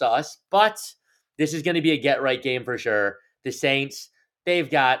little sus, but this is going to be a get right game for sure. The Saints, they've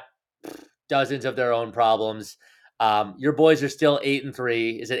got dozens of their own problems. Your boys are still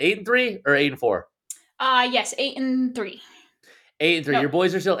 8-3. Is it 8-3 or 8-4? Yes, 8-3. 8-3. No, Your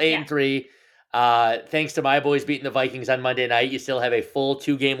boys are still eight yeah. and three. Thanks to my boys beating the Vikings on Monday night, you still have a full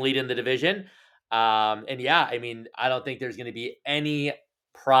 2-game lead in the division. And yeah, I mean, I don't think there's going to be any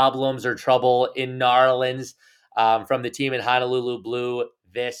problems or trouble in New Orleans from the team in Honolulu Blue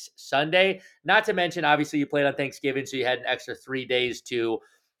this Sunday. Not to mention, obviously, you played on Thanksgiving, so you had an extra 3 days to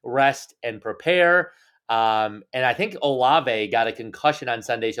rest and prepare. And I think Olave got a concussion on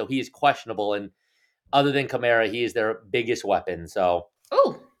Sunday, so he is questionable. And other than Kamara, he is their biggest weapon. So,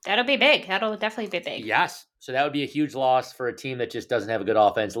 Ooh, that'll be big. That'll definitely be big. yes. So that would be a huge loss for a team that just doesn't have a good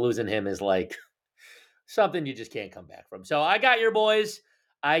offense. Losing him is like something you just can't come back from. So I got your boys.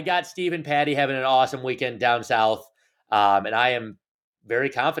 I got Steve and Patty having an awesome weekend down south. And I am very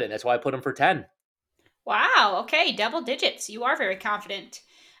confident. That's why I put them for 10. Wow, okay, double digits. You are very confident.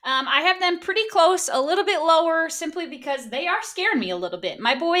 I have them pretty close, a little bit lower, simply because they are scaring me a little bit.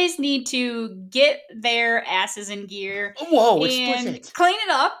 My boys need to get their asses in gear Whoa, and explicit. clean it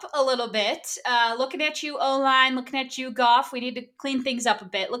up a little bit. Looking at you, O line, looking at you, Goff, we need to clean things up a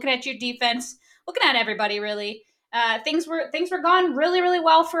bit. Looking at you, defense, looking at everybody, really. Things were going really, really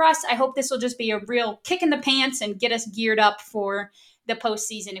well for us. I hope this will just be a real kick in the pants and get us geared up for the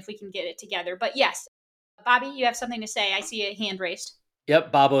postseason if we can get it together. But yes, Bobby, you have something to say. I see a hand raised.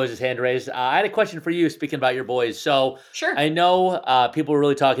 Yep, Bobo has his hand raised. I had a question for you. Speaking about your boys, so Sure. I know people were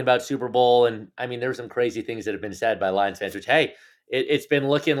really talking about Super Bowl, and I mean, there were some crazy things that have been said by Lions fans. Which, hey, it's been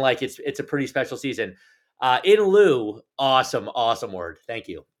looking like it's a pretty special season. In lieu, awesome word. Thank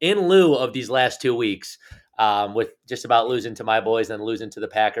you. In lieu of these last 2 weeks, with just about losing to my boys and losing to the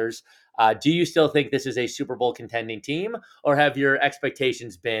Packers, do you still think this is a Super Bowl contending team, or have your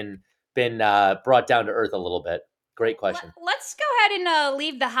expectations been brought down to earth a little bit? Great question. Let's go ahead and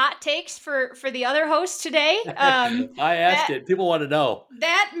leave the hot takes for the other host today. I asked That it. People want to know.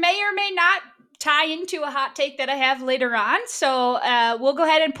 that may or may not tie into a hot take that I have later on. So we'll go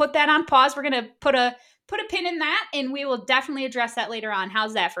ahead and put that on pause. We're gonna put a pin in that, and we will definitely address that later on.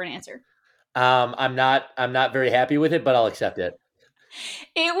 How's that for an answer? I'm not very happy with it, but I'll accept it.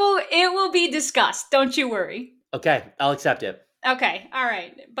 It will be discussed. Don't you worry. Okay, I'll accept it. Okay, all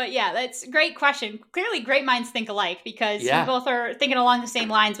right. But yeah, that's a great question. Clearly, great minds think alike because we Yeah, both are thinking along the same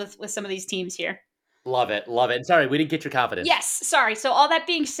lines with some of these teams here. love it, love it. And sorry, we didn't get your confidence. Yes, sorry. So all that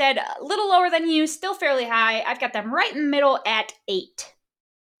being said, a little lower than you, still fairly high. I've got them right in the middle at 8.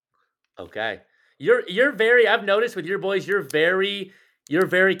 Okay, you're very. I've noticed with your boys, you're very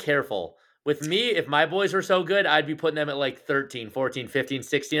careful. With me, if my boys were so good, I'd be putting them at like 13, 14, 15,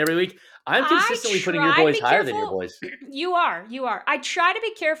 16 every week. I'm I consistently putting your try to boys be higher than your careful. boys. You are. I try to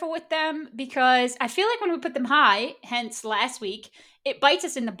be careful with them because I feel like when we put them high, hence last week, it bites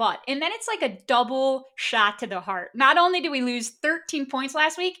us in the butt. And then it's like a double shot to the heart. Not only did we lose 13 points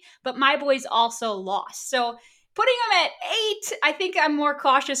last week, but my boys also lost. So putting them at 8, I think I'm more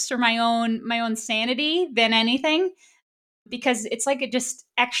cautious for my own sanity than anything because it's like it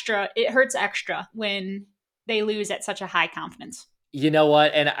hurts extra when they lose at such a high confidence. You know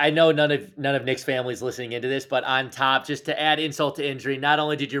what? And I know none of Nick's family's listening into this, but on top, just to add insult to injury, not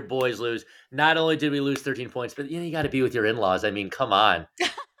only did your boys lose, not only did we lose 13 points, but you got to be with your in-laws. I mean, come on,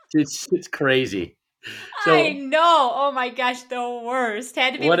 it's crazy. I So know. Oh my gosh, the worst.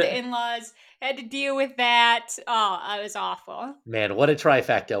 Had to be what with the a in-laws. Had to deal with that. Oh, I was awful. man, what a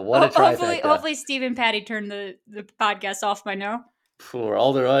trifecta! What a trifecta! Hopefully Steve and Patty turned the podcast off by now. For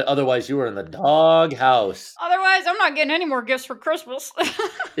all the otherwise, you were in the dog house. Otherwise, I'm not getting any more gifts for Christmas.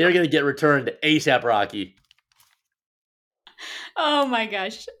 They're gonna get returned ASAP, Rocky. Oh my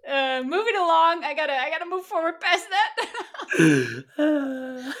gosh. Moving along, I gotta move forward past that.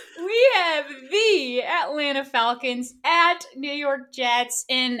 We have the Atlanta Falcons at New York Jets.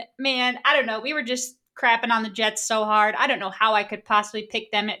 And man, I don't know. We were just crapping on the Jets so hard. I don't know how I could possibly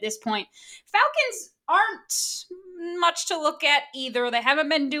pick them at this point. Falcons aren't much to look at either. They haven't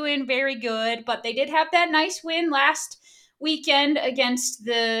been doing very good, but they did have that nice win last weekend against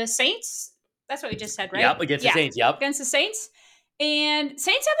the Saints. That's what we just said, right? Yep, against the Yeah, Saints. Yep, against the Saints. And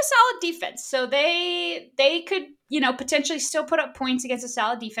Saints have a solid defense, so they could potentially still put up points against a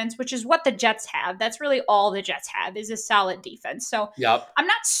solid defense, which is what the Jets have. That's really all the Jets have is a solid defense. So yep, I'm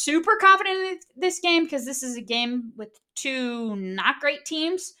not super confident in this game because this is a game with two not great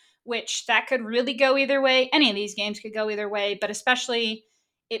teams, which that could really go either way. Any of these games could go either way, but especially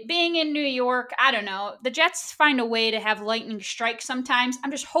it being in New York, I don't know. The Jets find a way to have lightning strike sometimes.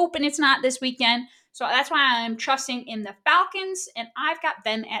 I'm just hoping it's not this weekend. So that's why I'm trusting in the Falcons, and I've got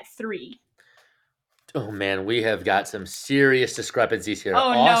them at 3. Oh man, we have got some serious discrepancies here. Oh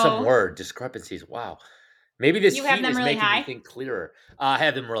Awesome no, word, discrepancies. Wow. Maybe this you have heat them is really making me high. think clearer. I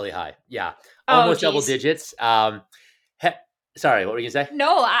have them really high. Yeah, Oh almost double geez, digits. He- Sorry, what were you gonna say?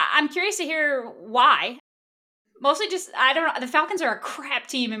 no, I'm curious to hear why. Mostly just I don't know. The Falcons are a crap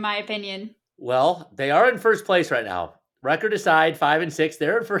team in my opinion. Well, they are in first place right now. Record aside, 5-6.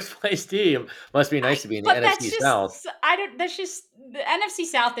 They're in first place team. Must be nice to be in the But that's NFC just South. I don't. That's just the NFC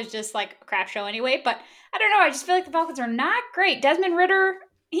South is just like a crap show anyway. But I don't know. I just feel like the Falcons are not great. Desmond Ritter,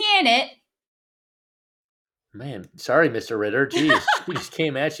 he in it. Man, sorry, Mr. Ritter. Jeez, we just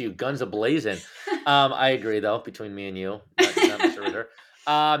came at you, guns a blazing. I agree though. Between me and you, not Mr. Ritter.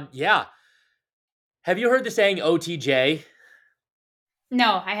 Yeah. Have you heard the saying OTJ?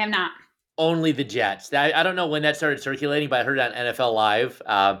 No, I have not. Only the Jets. I don't know when that started circulating, but I heard it on NFL Live.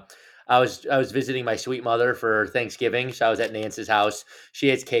 I was visiting my sweet mother for Thanksgiving, so I was at Nance's house. She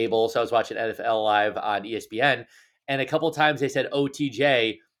has cable, so I was watching NFL Live on ESPN, and a couple times they said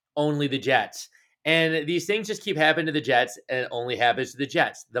OTJ, only the Jets. And these things just keep happening to the Jets, and it only happens to the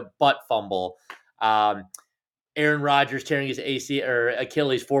Jets. The butt fumble, um, Aaron Rodgers tearing his AC or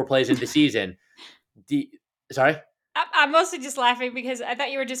Achilles 4 plays into the season. Sorry. I'm mostly just laughing because I thought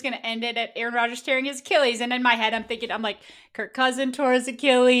you were just going to end it at Aaron Rodgers tearing his Achilles. And in my head, I'm like, Kirk Cousins tore his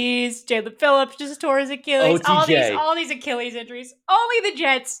Achilles. Jalen Phillips just tore his Achilles. OTJ. All these Achilles injuries. Only the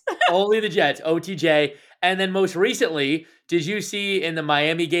Jets. Only the Jets. OTJ. And then most recently, did you see in the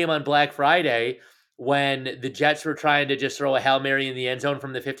Miami game on Black Friday when the Jets were trying to just throw a Hail Mary in the end zone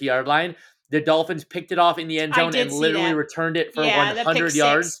from the 50-yard line? The Dolphins picked it off in the end I zone and did see literally that. returned it for Yeah, the pick 100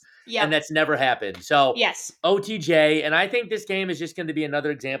 yards. six. Yep. And that's never happened. So Yes. OTJ, and I think this game is just going to be another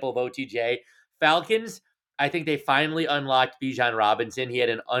example of OTJ. Falcons, I think they finally unlocked Bijan Robinson. He had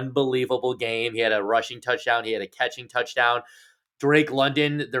an unbelievable game. He had a rushing touchdown. He had a catching touchdown. Drake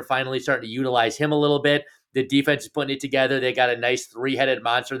London, they're finally starting to utilize him a little bit. The defense is putting it together. They got a nice three-headed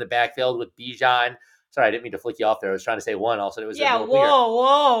monster in the backfield with Bijan. Sorry, I didn't mean to flick you off there. I was trying to say one. Also, it was a middle finger.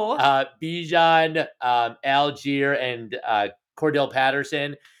 Whoa. Bijan, Algier, and Cordell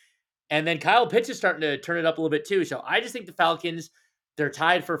Patterson. And then Kyle Pitts is starting to turn it up a little bit too. So I just think the Falcons, they're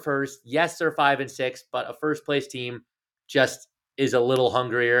tied for first. Yes, they're 5-6, but a first place team just is a little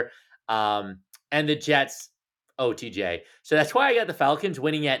hungrier. And the Jets, OTJ. So that's why I got the Falcons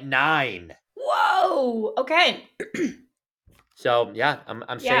winning at 9. Whoa. Okay. So yeah,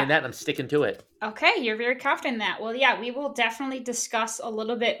 I'm saying that and I'm sticking to it. Okay, you're very confident in that. Well, yeah, we will definitely discuss a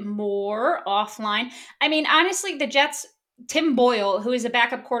little bit more offline. I mean, honestly, the Jets, Tim Boyle, who is a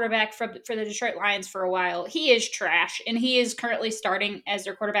backup quarterback for the Detroit Lions for a while, he is trash, and he is currently starting as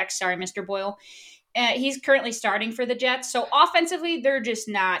their quarterback. Sorry, Mr. Boyle. He's currently starting for the Jets. So offensively, they're just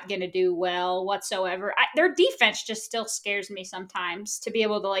not going to do well whatsoever. Their defense just still scares me sometimes to be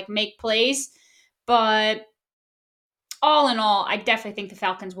able to like make plays, but all in all, I definitely think the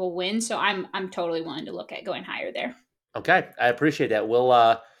Falcons will win. So I'm totally willing to look at going higher there. Okay, I appreciate that.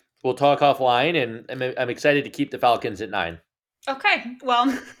 We'll talk offline, and I'm excited to keep the Falcons at 9. Okay, well, I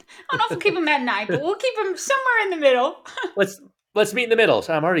don't know if we'll keep them at 9, but we'll keep them somewhere in the middle. Let's meet in the middle.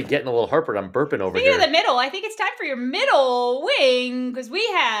 So I'm already getting a little heartburn. I'm burping over Speaking here. of the middle, I think it's time for your middle wing because we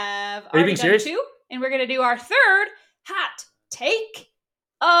have already done 2, and we're going to do our third hot take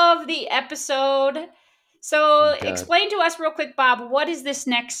of the episode. So explain to us real quick, Bob, what is this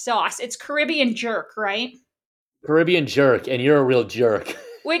next sauce? It's Caribbean jerk, right? Caribbean jerk, and you're a real jerk.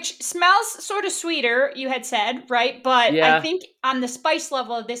 Which smells sort of sweeter, you had said, right? But yeah. I think on the spice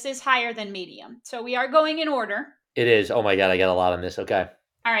level, this is higher than medium. So we are going in order. It is. Oh my God, I got a lot on this. Okay.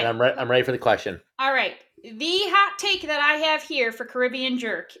 All right. And I'm ready for the question. All right. The hot take that I have here for Caribbean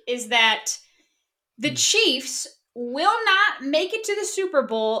jerk is that the Chiefs will not make it to the Super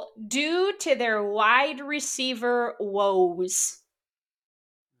Bowl due to their wide receiver woes.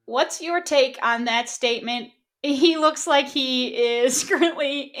 What's your take on that statement? He looks like he is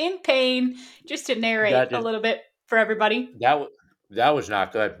currently in pain, just to narrate a little bit for everybody. That was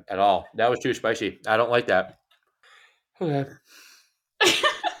not good at all. That was too spicy. I don't like that. Okay.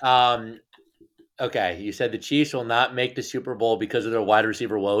 Okay, you said the Chiefs will not make the Super Bowl because of their wide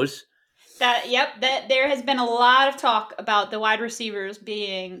receiver woes. That there has been a lot of talk about the wide receivers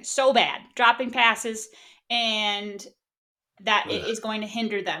being so bad, dropping passes, and that it is going to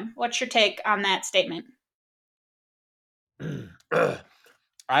hinder them. What's your take on that statement?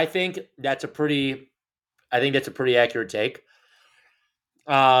 I think that's a pretty accurate take.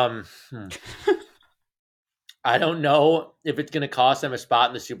 I don't know if it's going to cost them a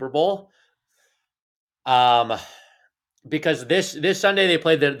spot in the Super Bowl. Because this Sunday they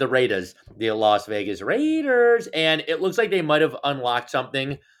played the Raiders, the Las Vegas Raiders, and it looks like they might have unlocked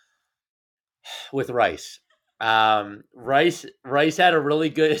something with Rice. Rice had a really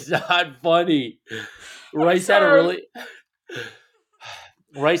good. It's not funny. Rice had a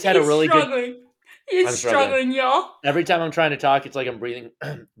really struggling. Good. He's struggling, y'all. Every time I'm trying to talk, it's like I'm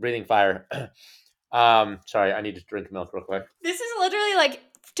breathing fire. Sorry, I need to drink milk real quick. This is literally like,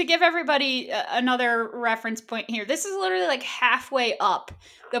 to give everybody another reference point here, this is literally like halfway up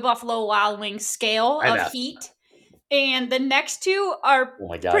the Buffalo Wild Wings scale of heat. And the next two are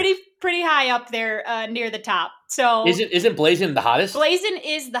pretty high up there near the top. So isn't Blazin' the hottest? Blazin'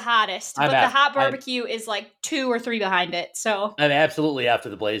 is the hottest, but the hot barbecue is like 2 or 3 behind it. So I'm absolutely after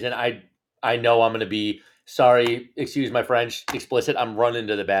the Blazin'. I know I'm going to be, sorry, excuse my French, explicit. I'm running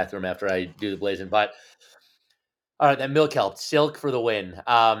to the bathroom after I do the Blazin'. But all right, that milk helped. Silk for the win.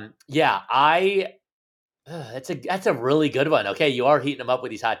 That's a really good one. Okay, you are heating them up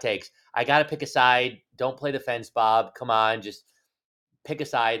with these hot takes. I got to pick a side. Don't play the fence, Bob. Come on, just pick a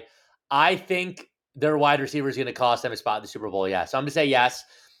side. I think their wide receiver is going to cost them a spot in the Super Bowl. Yeah, so I'm going to say yes.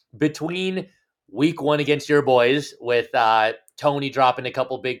 between week one against your boys with Tony dropping a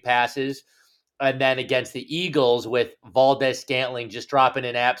couple big passes, and then against the Eagles with Valdez Scantling just dropping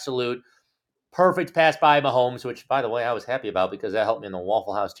an absolute perfect pass by Mahomes, which, by the way, I was happy about because that helped me in the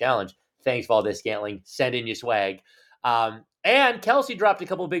Waffle House Challenge. Thanks, Valdez Scantling. Send in your swag. And Kelsey dropped a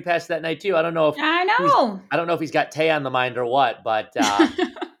couple of big passes that night too. I He's know. I don't know if he's got Tay on the mind or what, but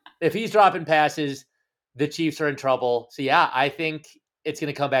if he's dropping passes, the Chiefs are in trouble. So yeah, I think it's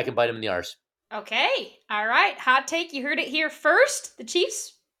going to come back and bite him in the arse. Okay. All right. Hot take. You heard it here first. The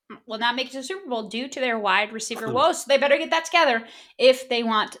Chiefs will not make it to the Super Bowl due to their wide receiver woes. So they better get that together if they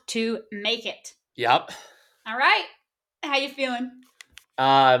want to make it. Yep. All right. How you feeling?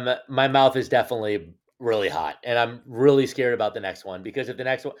 My mouth is definitely really hot, and I'm really scared about the next one because if the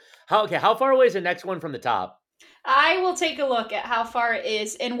next one, how far away is the next one from the top? I will take a look at how far it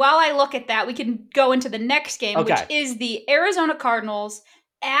is. And while I look at that, we can go into the next game, which Okay. is the Arizona Cardinals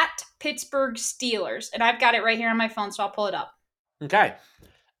at Pittsburgh Steelers. And I've got it right here on my phone, so I'll pull it up. Okay.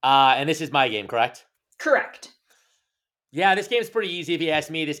 And this is my game, correct? Correct. Yeah, this game's pretty easy if you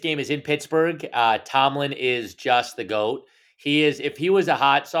ask me. This game is in Pittsburgh. Tomlin is just the GOAT. He is, if he was a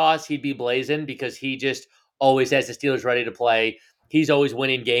hot sauce, he'd be blazing because he just always has the Steelers ready to play. He's always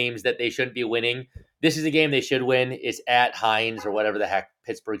winning games that they shouldn't be winning. This is a game they should win. It's at Heinz or whatever the heck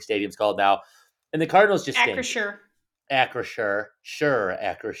Pittsburgh Stadium's called now. And the Cardinals just stink. Acrisure. Acrisure.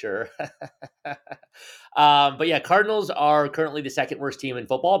 But yeah, Cardinals are currently the second worst team in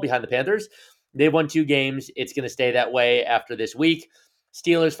football behind the Panthers. They've won 2 games. It's going to stay that way after this week.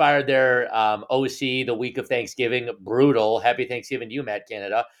 Steelers fired their OC the week of Thanksgiving. Brutal. Happy Thanksgiving to you, Matt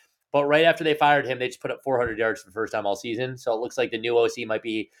Canada. But right after they fired him, they just put up 400 yards for the first time all season. So it looks like the new OC might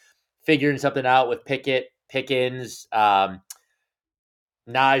be figuring something out with Pickens, Najee,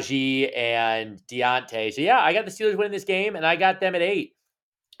 and Deontay. So yeah, I got the Steelers winning this game, and I got them at 8.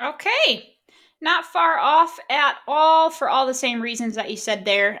 Okay. Not far off at all for all the same reasons that you said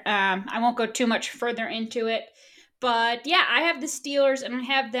there. I won't go too much further into it. But yeah, I have the Steelers and I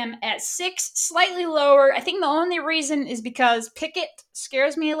have them at 6, slightly lower. I think the only reason is because Pickett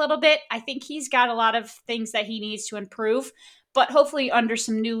scares me a little bit. I think he's got a lot of things that he needs to improve. But hopefully, under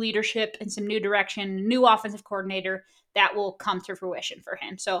some new leadership and some new direction, new offensive coordinator, that will come to fruition for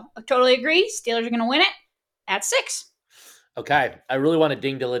him. So I totally agree. Steelers are going to win it at 6. Okay, I really want a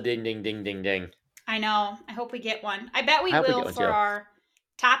ding, ding, ding, ding, ding, ding. I know. I hope we get one. I bet we I hope we will get one for too. our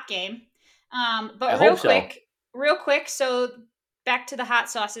top game. I But hope so. real quick. So back to the hot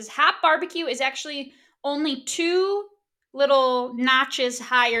sauces. Hot barbecue is actually only 2 little notches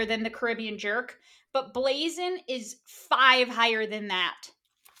higher than the Caribbean jerk, but blazing is 5 higher than that.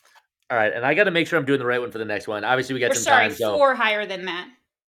 All right, and I got to make sure I'm doing the right one for the next one. Obviously, we got Or some sorry, time, so 4 higher than that.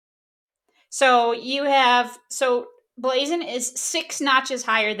 So you have blazing is 6 notches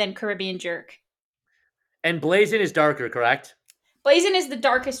higher than Caribbean jerk. and blazing is darker, correct? Blazing is the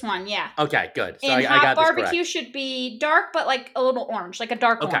darkest one, yeah. Okay, good. So And I hot got this barbecue correct. should be dark, but like a little orange, like a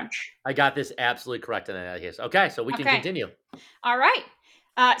dark Okay, orange. I got this absolutely correct in that case. Okay, so we can Okay. continue. All right.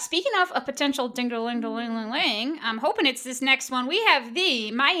 Speaking of a potential ding-a-ling-a-ling-a-ling, I'm hoping it's this next one. We have the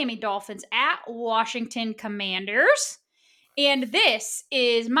Miami Dolphins at Washington Commanders. And this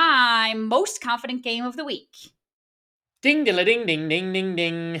is my most confident game of the week. Ding, ding, ding, ding, ding, ding,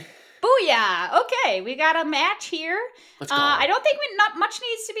 ding. Booyah! Okay, we got a match here. Let's go. I don't think not much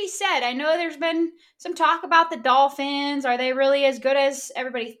needs to be said. I know there's been some talk about the Dolphins. Are they really as good as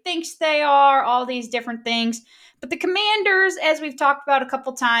everybody thinks they are? All these different things. But the Commanders, as we've talked about a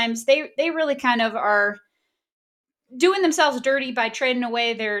couple times, they really kind of are doing themselves dirty by trading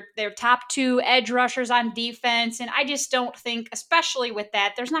away their top 2 edge rushers on defense. And I just don't think, especially with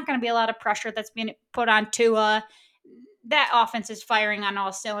that, there's not going to be a lot of pressure that's being put on Tua. That offense is firing on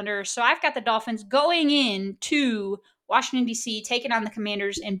all cylinders. So I've got the Dolphins going into Washington, D.C., taking on the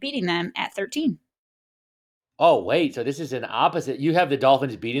Commanders and beating them at 13. Oh, wait. So this is an opposite. You have the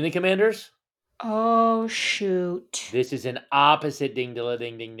Dolphins beating the Commanders? Oh, shoot. This is an opposite ding, ding,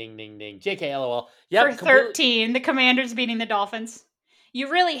 ding, ding, ding, ding, ding. JK, LOL. For Yep, completely. 13, the Commanders beating the Dolphins.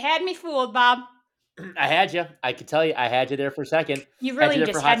 You really had me fooled, Bob. I had you. I could tell you. I had you there for a second. You Had you really there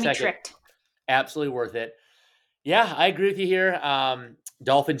for just a had hot me second. tricked. Absolutely worth it. Yeah, I agree with you here.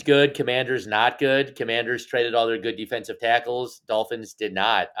 Dolphins good, Commanders not good. Commanders traded all their good defensive tackles. Dolphins did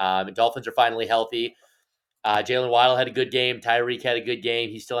not. Dolphins are finally healthy. Jalen Waddle had a good game. Tyreek had a good game.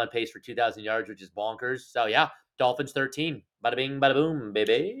 He's still on pace for 2,000 yards, which is bonkers. So yeah, Dolphins 13. Bada bing, bada boom,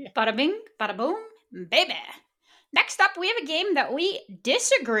 baby. Bada bing, bada boom, baby. Next up, we have a game that we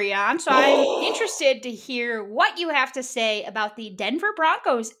disagree on, so I'm interested to hear what you have to say about the Denver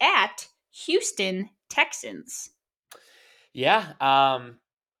Broncos at Houston Texans. Yeah,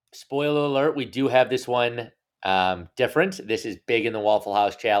 Spoiler alert, we do have this one different. This is big in the Waffle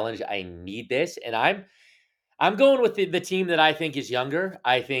House Challenge. I need this, and I'm going with the team that I think is younger.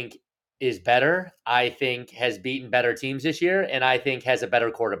 I think is better. I think has beaten better teams this year, and I think has a better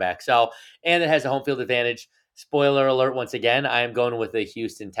quarterback. So, and it has a home field advantage. Spoiler alert once again, I am going with the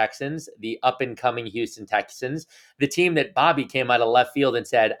Houston Texans, the up and coming Houston Texans, the team that Bobby came out of left field and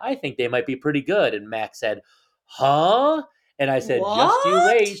said, I think they might be pretty good. And Max said, huh? And I said, just you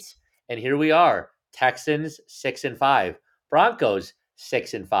What? wait. And here we are. Texans 6-5. Broncos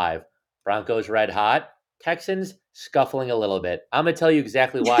 6-5. Broncos red hot. Texans scuffling a little bit. I'm going to tell you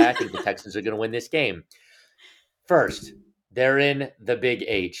exactly why I think the Texans are going to win this game. First, they're in the Big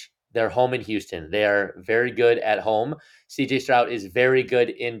H. They're home in Houston. They are very good at home. CJ Stroud is very good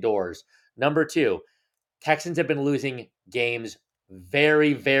indoors. Number two, Texans have been losing games,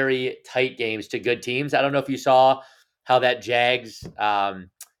 very, very tight games to good teams. I don't know if you saw how that Jags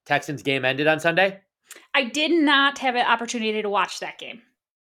Texans game ended on Sunday. I did not have an opportunity to watch that game.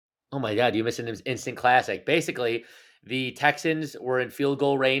 Oh my God, you missed an instant classic. Basically, the Texans were in field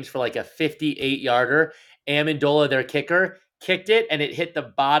goal range for like a 58-yarder. Amendola, their kicker, kicked it and it hit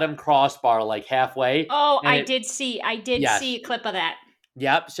the bottom crossbar like halfway. Oh, And it, I did see yes, a clip of that.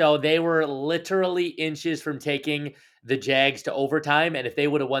 yep. So they were literally inches from taking the Jags to overtime. And if they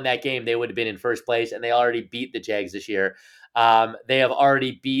would have won that game, they would have been in first place. And they already beat the Jags this year. They have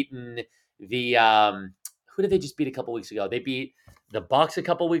already beaten the who did they just beat a couple weeks ago? They beat the Bucks a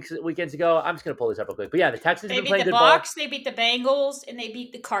couple weekends ago. I'm just gonna pull this up real quick. But yeah, the Texans have They been beat playing the good ball. Bucks, they beat the Bengals, and they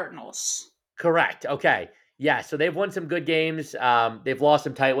beat the Cardinals. Correct. Okay. Yeah. So they've won some good games. They've lost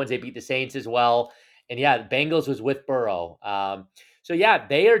some tight ones. They beat the Saints as well. And yeah, the Bengals was with Burrow. So yeah,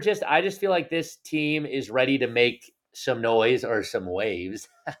 they are just. I just feel like this team is ready to make some noise or some waves.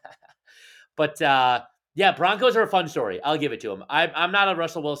 But yeah, Broncos are a fun story. I'll give it to them. I'm not a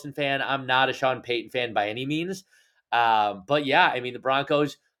Russell Wilson fan. I'm not a Sean Payton fan by any means. But yeah, I mean the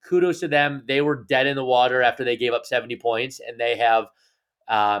Broncos. Kudos to them. They were dead in the water after they gave up 70 points, and they have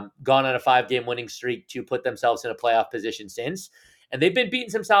gone on a 5-game winning streak to put themselves in a playoff position since. And they've been beating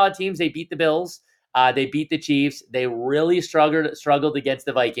some solid teams. They beat the Bills. They beat the Chiefs. They really struggled against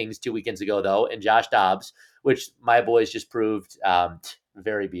the Vikings 2 weekends ago, though, and Josh Dobbs, which my boys just proved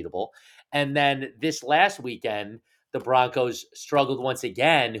very beatable. And then this last weekend, the Broncos struggled once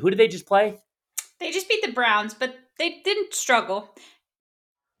again. Who did they just play? They just beat the Browns, but they didn't struggle.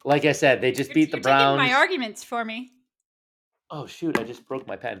 Like I said, they just beat the You're taking my Browns. arguments for me. Oh shoot, I just broke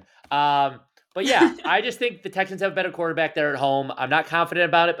my pen. But yeah, I just think the Texans have a better quarterback there at home. I'm not confident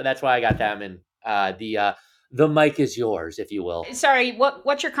about it, but that's why I got them. And the mic is yours, if you will. Sorry,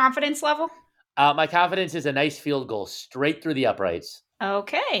 what's your confidence level? My confidence is a nice field goal straight through the uprights.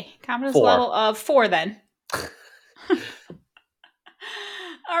 Okay, confidence 4. level of 4 then.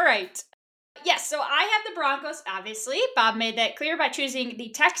 All right. Yes, so I have the Broncos, obviously. Bob made that clear by choosing the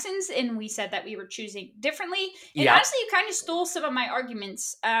Texans, and we said that we were choosing differently. And Yep. honestly, you kind of stole some of my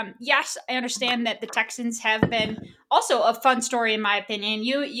arguments. Yes, I understand that the Texans have been also a fun story, in my opinion.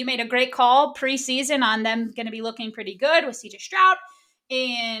 You made a great call preseason on them going to be looking pretty good with CJ Stroud,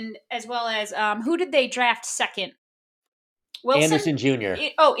 and as well as who did they draft second? Wilson? Anderson Jr.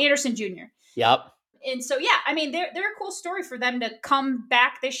 Anderson Jr. Yep. And so yeah, I mean they're a cool story for them to come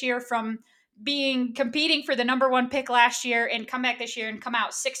back this year from being competing for the number one pick last year and come back this year and come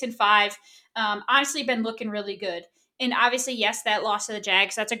out 6-5. Honestly, been looking really good. And obviously, yes, that loss to the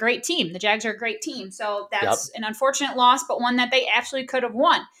Jags, that's a great team. The Jags are a great team. So Yep. that's an unfortunate loss, but one that they absolutely could have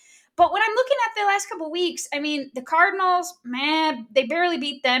won. But when I'm looking at the last couple of weeks, I mean, the Cardinals, man, they barely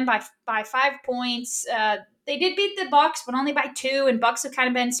beat them by 5 points. They did beat the Bucks, but only by 2, and Bucks have kind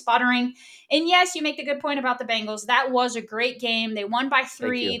of been sputtering. And yes, you make the good point about the Bengals. That was a great game. They won by Thank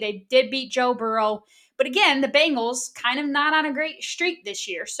 3. you. They did beat Joe Burrow. But again, the Bengals kind of not on a great streak this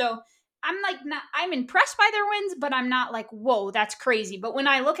year. So I'm impressed by their wins, but I'm not like, whoa, that's crazy. But when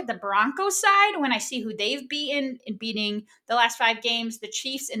I look at the Broncos side, when I see who they've beaten in beating the last 5 games, the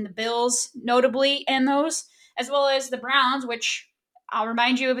Chiefs and the Bills, notably, and those, as well as the Browns, which I'll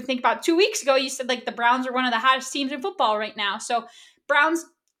remind you of, I think about 2 weeks ago, you said like the Browns are one of the hottest teams in football right now. So Browns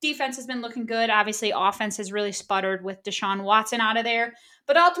defense has been looking good. Obviously, offense has really sputtered with Deshaun Watson out of there.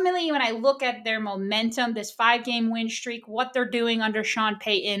 But ultimately, when I look at their momentum, this 5-game win streak, what they're doing under Sean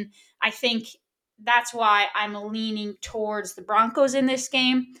Payton, I think that's why I'm leaning towards the Broncos in this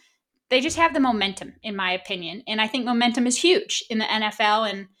game. They just have the momentum, in my opinion. And I think momentum is huge in the NFL.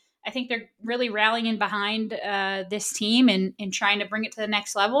 And I think they're really rallying behind this team and trying to bring it to the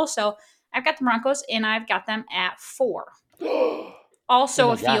next level. So I've got the Broncos, and I've got them at 4. Oh Also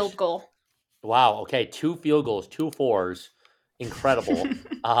my a field gosh. goal. Wow. Okay. 2 field goals, 2 fours. Incredible.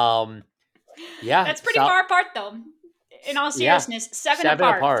 Um, yeah, That's pretty far apart, though. In all yeah, seriousness, 7 7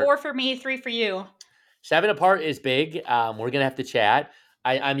 apart. apart. 4 for me, 3 for you. 7 apart is big. We're gonna have to chat.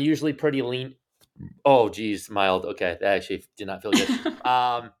 I'm usually pretty lean. Oh, geez, mild. Okay, that actually did not feel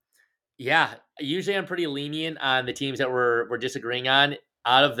good. Yeah, usually I'm pretty lenient on the teams that we're disagreeing on.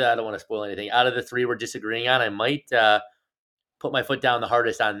 Out of the, I don't want to spoil anything. Out of the three we're disagreeing on, I might put my foot down the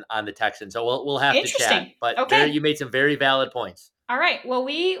hardest on the Texans. So we'll have to chat. Interesting. But Okay. you made some very valid points. All right. Well,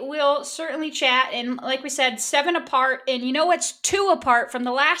 we will certainly chat. And like we said, 7 apart. And you know what's 2 apart from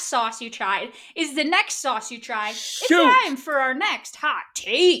the last sauce you tried is the next sauce you tried. It's Shoot! time for our next hot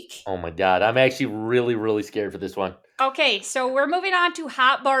take. Oh my god, I'm actually really scared for this one. Okay, so we're moving on to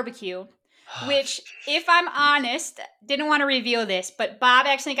hot barbecue, which, if I'm honest, didn't want to reveal this, but Bob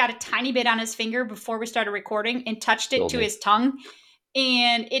actually got a tiny bit on his finger before we started recording and touched it Killed to me. his tongue,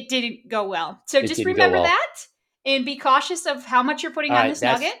 and it didn't go well. So It just didn't go remember well. that and be cautious of how much you're putting All on right, this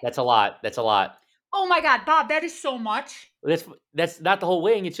nugget. that's a lot. That's a lot. Oh my God, Bob, that is so much. That's not the whole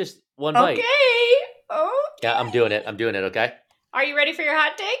wing. It's just one bite. Okay. Yeah, Okay. I'm doing it. I'm doing it. Okay, Are you ready for your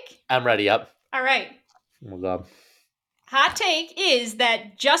hot take? I'm ready. Up. All right. Oh my god. Hot take is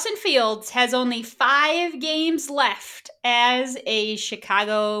that Justin Fields has only 5 games left as a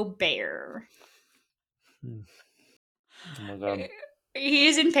Chicago Bear. Oh my god. He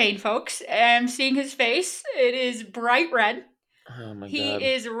is in pain, folks. I'm seeing his face. It is bright red. Oh my He god.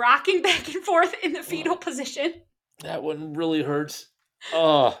 is rocking back and forth in the fetal position. That one really hurts.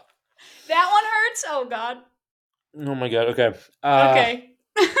 Oh. That one hurts. Oh God. Oh my god. Okay. Okay.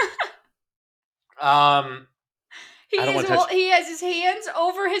 Um. I don't want to touch. He has his hands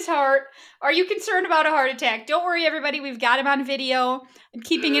over his heart. Are you concerned about a heart attack? Don't worry, everybody. We've got him on video. I'm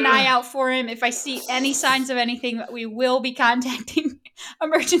keeping an eye out for him. If I see any signs of anything, we will be contacting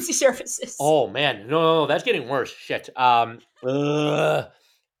emergency services. Oh man, no, that's getting worse. Shit. I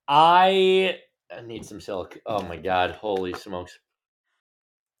need some silk. Oh my god, holy smokes.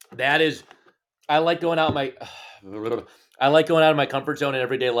 That is. I like going out my. I like going out of my comfort zone in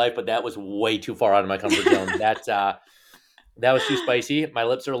everyday life, but that was way too far out of my comfort zone. That was too spicy. My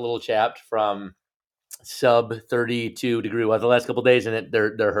lips are a little chapped from sub 32-degree weather the last couple of days, and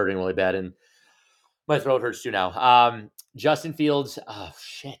they're hurting really bad, and my throat hurts too now. Justin Fields. Oh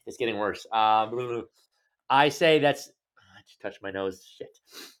shit, it's getting worse. I say that's. I just touched my nose. Shit.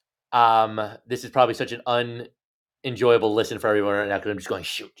 This is probably such an unenjoyable listen for everyone right now because I'm just going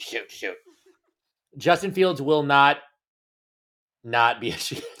shoot. Justin Fields will not be a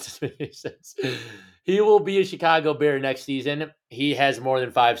he will be a Chicago Bear next season. He has more than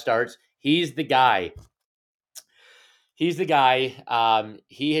 5 starts. He's the guy. He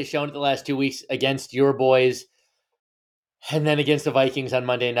has shown it the last 2 weeks against your boys and then against the Vikings on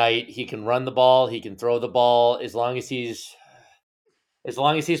Monday night. He can run the ball, he can throw the ball as long as he's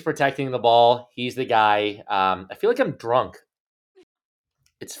protecting the ball. He's the guy. I feel like I'm drunk.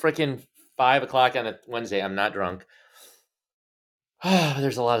 It's freaking 5 o'clock on a Wednesday. I'm not drunk.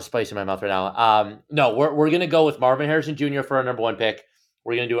 There's a lot of spice in my mouth right now. No, we're gonna go with Marvin Harrison Jr. for our number 1 pick.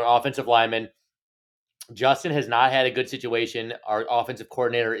 We're gonna do an offensive lineman. Justin has not had a good situation. Our offensive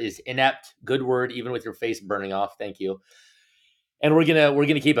coordinator is inept. Good word, even with your face burning off. Thank you. And we're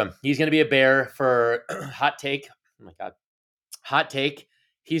gonna keep him. He's gonna be a Bear for hot take. Oh my god, hot take.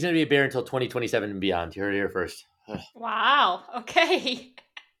 He's gonna be a Bear until 2027 and beyond. You heard it here first. Wow. Okay.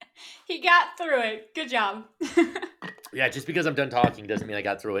 He got through it. Good job. Yeah, just because I'm done talking doesn't mean I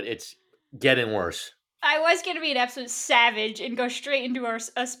got through it. It's getting worse. I was going to be an absolute savage and go straight into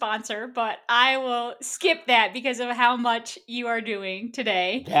a sponsor, but I will skip that because of how much you are doing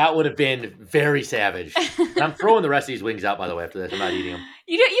today. That would have been very savage. And I'm throwing the rest of these wings out, by the way, after this. I'm not eating them.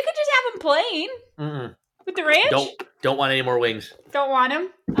 You could just have them plain Mm-mm. with the ranch. Don't want any more wings. Don't want them?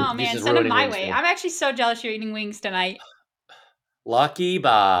 Oh, man, This is send them ruining my wings for way. me. I'm actually so jealous you're eating wings tonight. Lucky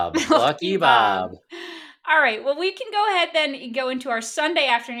Bob. Lucky Bob. All right, well, we can go ahead then and go into our Sunday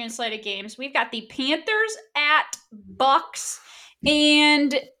afternoon slate of games. We've got the Panthers at Bucks,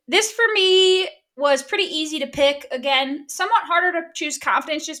 and this for me was pretty easy to pick. Again, somewhat harder to choose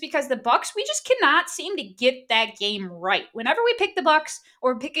confidence just because the Bucks, we just cannot seem to get that game right. Whenever we pick the Bucks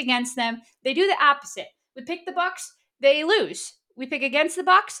or pick against them, they do the opposite. We pick the Bucks, they lose. We pick against the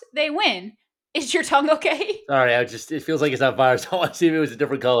Bucks, they win. Is your tongue okay? Sorry, it feels like it's on fire, so I want to see if it was a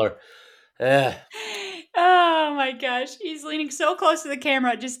different color. Oh my gosh. He's leaning so close to the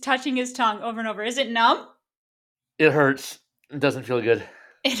camera, just touching his tongue over and over. Is it numb? It hurts. It doesn't feel good.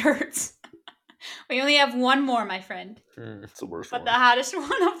 It hurts. We only have one more, my friend. It's the worst But one. the hottest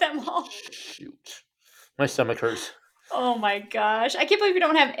one of them all. Shoot. My stomach hurts. Oh my gosh. I can't believe you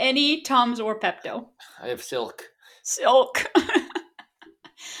don't have any Tums or Pepto. I have silk. Silk.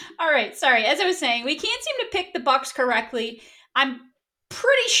 All right, sorry. As I was saying, we can't seem to pick the Bucks correctly. I'm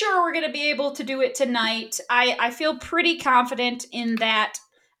pretty sure we're going to be able to do it tonight. I feel pretty confident in that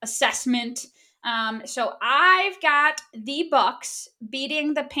assessment. So I've got the Bucks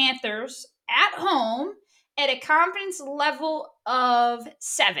beating the Panthers at home at a confidence level of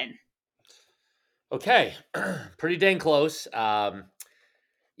 7. Okay, pretty dang close.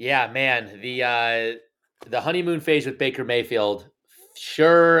 Yeah, man, the honeymoon phase with Baker Mayfield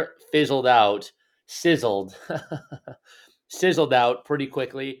sure fizzled out, sizzled, sizzled out pretty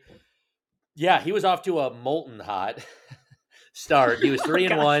quickly. Yeah, he was off to a molten hot start. He was Oh three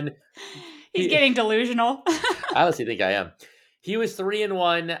and gosh, one. he's He, getting delusional. I honestly think I am. He was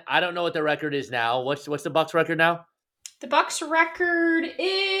 3-1. I don't know what the record is now. What's the Bucks record now? The Bucks record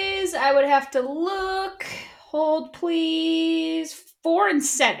is, I would have to look. Hold please.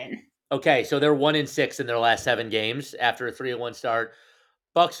 4-7. Okay, so they're 1-6 in their last 7 games after a 3-1 start.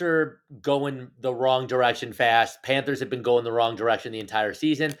 Bucks are going the wrong direction fast. Panthers have been going the wrong direction the entire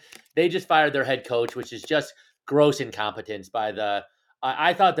season. They just fired their head coach, which is just gross incompetence by the.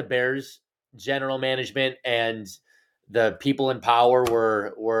 I thought the Bears general management and the people in power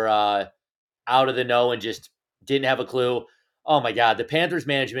were out of the know and just didn't have a clue. Oh my God, the Panthers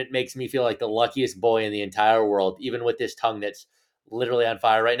management makes me feel like the luckiest boy in the entire world, even with this tongue that's literally on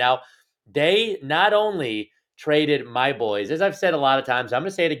fire right now. They not only traded my boys, as I've said a lot of times, I'm going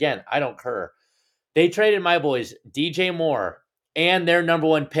to say it again. I don't care. They traded my boys, DJ Moore, and their number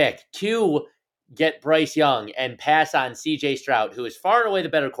one pick to get Bryce Young and pass on CJ Stroud, who is far and away the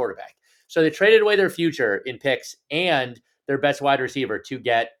better quarterback. So they traded away their future in picks and their best wide receiver to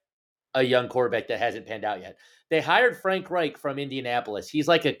get a young quarterback that hasn't panned out yet. They hired Frank Reich from Indianapolis. He's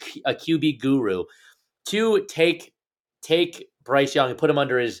like a QB guru to take Bryce Young and put him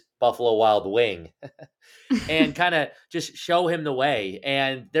under his Buffalo Wild Wing and kind of just show him the way.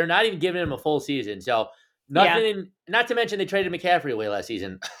 And they're not even giving him a full season. So Yeah. nothing, not to mention they traded McCaffrey away last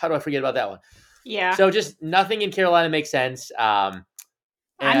season. How do I forget about that one? Yeah. So just nothing in Carolina makes sense. I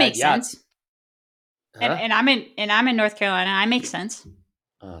And make yeah, sense. And huh? and I'm in North Carolina. I make sense.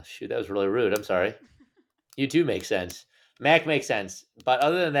 Oh shoot, that was really rude. I'm sorry. You do make sense. Mac makes sense. But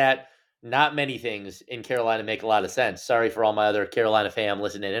other than that, not many things in Carolina make a lot of sense. Sorry for all my other Carolina fam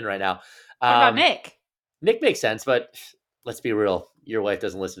listening in right now. What about Um, Nick? Nick makes sense, but let's be real. Your wife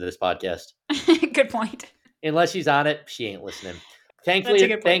doesn't listen to this podcast. Good point. Unless she's on it, she ain't listening. That's a Thankfully, good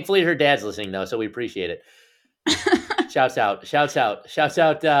point. thankfully her dad's listening though, so we appreciate it. Shouts out, shouts out, shouts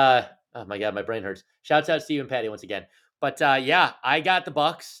out. Oh my god, my brain hurts. Shouts out Steve and Patty once again. But yeah, I got the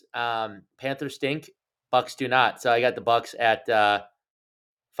Bucks. Panthers stink. Bucks do not. So I got the Bucks at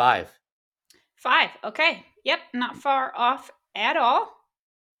 5. 5. Okay. Yep. Not far off at all.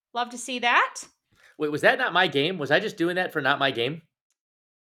 Love to see that. Wait, was that not my game? Was I just doing that for not my game?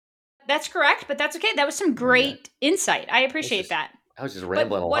 That's correct, but that's okay. That was some Oh my god, great insight. I it's appreciate just that. I was just But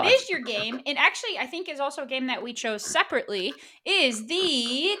rambling a what lot. is your game? And actually, I think is also a game that we chose separately is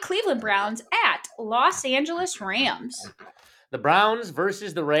the Cleveland Browns at Los Angeles Rams. The Browns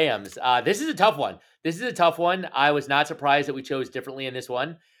versus the Rams. This is a tough one. This is a tough one. I was not surprised that we chose differently in this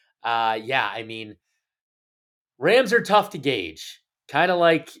one. Yeah, I mean, Rams are tough to gauge. Kind of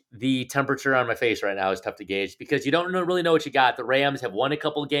like the temperature on my face right now is tough to gauge because you don't really know what you got. The Rams have won a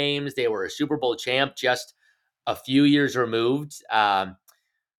couple games. They were a Super Bowl champ just a few years removed.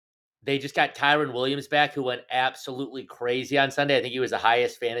 They just got Kyron Williams back, who went absolutely crazy on Sunday. I think he was the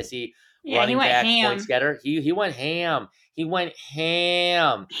highest fantasy Yeah, he running went back points ham. getter. He went ham. He went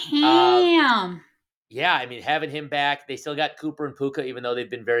ham. Um, Ham. yeah, I mean, having him back, they still got Cooper and Puka, even though they've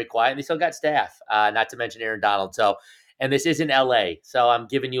been very quiet, and they still got staff, not to mention Aaron Donald. So, and this is in LA, so I'm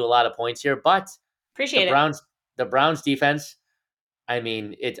giving you a lot of points here. But the Appreciate it. Browns, the Browns defense, I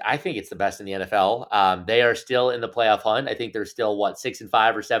mean, I think it's the best in the NFL. They are still in the playoff hunt. I think they're still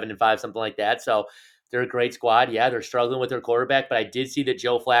 6-5 or 7-5, something like that. So they're a great squad. Yeah, they're struggling with their quarterback, but I did see that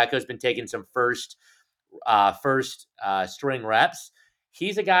Joe Flacco has been taking some first string reps.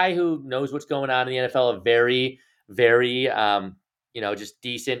 He's a guy who knows what's going on in the NFL. A very, very, just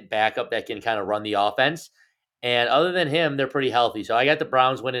decent backup that can kind of run the offense. And other than him, they're pretty healthy. So I got the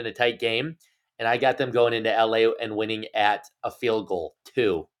Browns winning a tight game, and I got them going into LA and winning at a field goal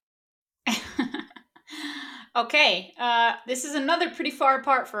too. Okay, this is another pretty far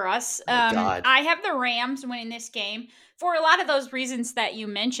apart for us. Oh my God. I have the Rams winning this game for a lot of those reasons that you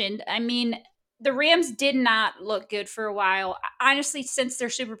mentioned. I mean, the Rams did not look good for a while. Honestly, since their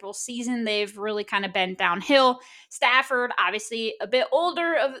Super Bowl season, they've really kind of been downhill. Stafford, obviously, a bit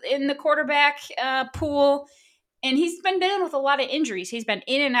older in the quarterback pool. And he's been dealing with a lot of injuries. He's been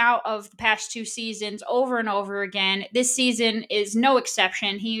in and out of the past 2 seasons over and over again. This season is no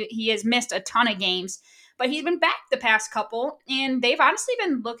exception. He has missed a ton of games, but he's been back the past couple, and they've honestly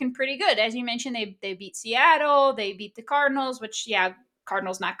been looking pretty good. As you mentioned, they beat Seattle, they beat the Cardinals, which yeah,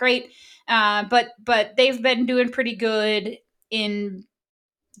 Cardinals not great, but they've been doing pretty good in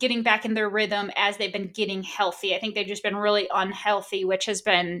getting back in their rhythm as they've been getting healthy. I think they've just been really unhealthy, which has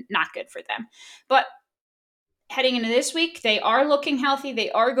been not good for them. But heading into this week, they are looking healthy. They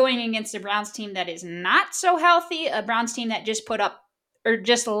are going against a Browns team that is not so healthy, a Browns team that just put up or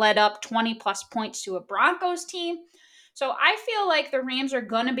just led up 20 plus points to a Broncos team. So I feel like the Rams are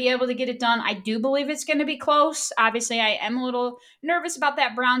going to be able to get it done. I do believe it's going to be close. Obviously, I am a little nervous about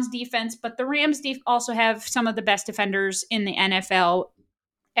that Browns defense, but the Rams also have some of the best defenders in the NFL.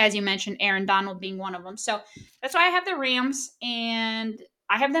 As you mentioned, Aaron Donald being one of them. So that's why I have the Rams, and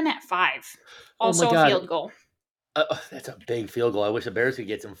I have them at 5. Oh my Also a God. field goal. That's a big field goal. I wish the Bears could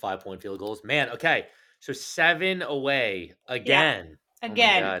get some 5-point field goals. Man, okay. So 7 away Yep. again. Oh my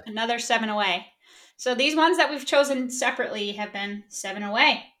Again, God. another 7 away. So these ones that we've chosen separately have been 7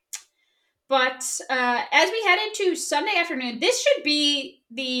 away. But as we head into Sunday afternoon, this should be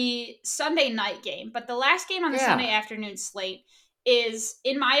the Sunday night game. But the last game on the Sunday Yeah. afternoon slate is,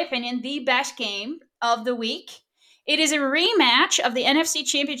 in my opinion, the best game of the week. It is a rematch of the NFC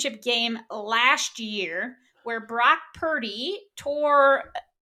Championship game last year, where Brock Purdy tore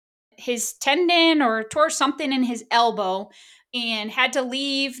his tendon or tore something in his elbow and had to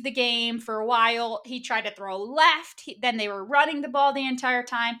leave the game for a while. He tried to throw left. Then they were running the ball the entire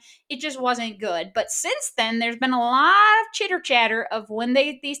time. It just wasn't good. But since then, there's been a lot of chitter chatter of when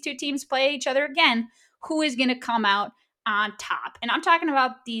these two teams play each other again, who is going to come out on top. And I'm talking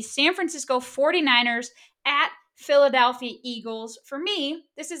about the San Francisco 49ers at Philadelphia Eagles. For me,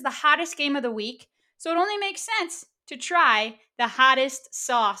 this is the hottest game of the week. So it only makes sense to try the hottest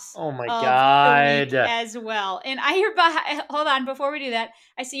sauce Oh my of the week God. as well. And I hear hold on, before we do that,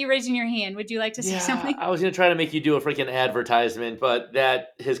 I see you raising your hand. Would you like to say Yeah, something? I was gonna try to make you do a freaking advertisement, but that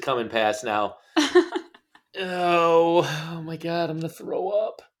has come and passed now. Oh my God, I'm gonna throw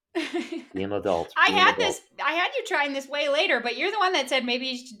up. Be an adult. Be an adult. I had you trying this way later, but you're the one that said maybe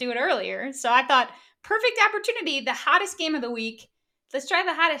you should do it earlier. So I thought perfect opportunity, the hottest game of the week. Let's try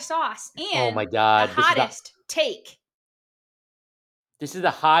the hottest sauce Oh my and the God, hottest take. this is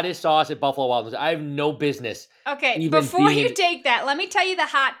the hottest sauce at Buffalo Wild Wings. I have no business Okay, even before being you in. take that, let me tell you the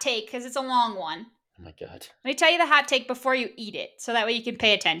hot take because it's a long one. Oh my God. Let me tell you the hot take before you eat it, so that way you can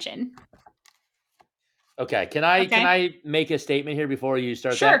pay attention. Okay, can Okay? I make a statement here before you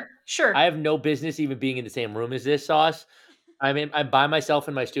start that? Sure, sure. I have no business even being in the same room as this sauce. I'm by myself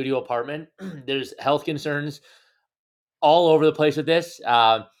in my studio apartment. There's health concerns all over the place with this.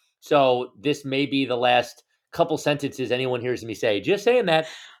 So this may be the last couple sentences anyone hears me say. Just saying that,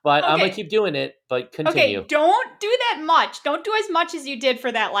 but I'm gonna Okay, keep doing it. But okay. continue. Don't do that much. Don't do as much as you did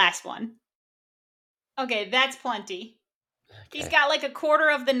for that last one. Okay, that's plenty. He's Okay. got like a quarter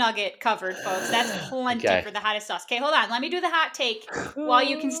of the nugget covered, folks. That's plenty Okay. for the hottest sauce. Okay, hold on. Let me do the hot take while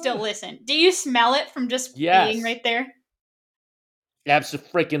you can still listen. Do you smell it from just being Yes, right there?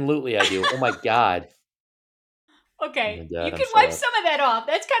 absolutely, I do. Oh my God. Oh my Okay, you God, I'm can so wipe up. some of that off.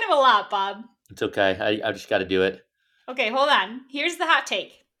 That's kind of a lot, Bob. It's okay. I just got to do it. Okay, hold on. Here's the hot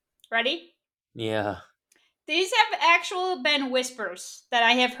take. Ready? Yeah. These have actual been whispers that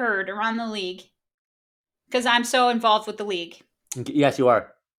I have heard around the league because I'm so involved with the league. Yes, you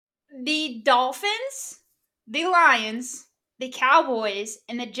are. The Dolphins, the Lions, the Cowboys,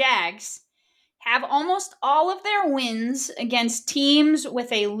 and the Jags have almost all of their wins against teams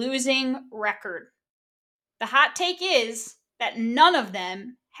with a losing record. The hot take is that none of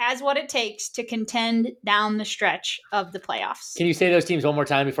them has what it takes to contend down the stretch of the playoffs. Can you say those teams one more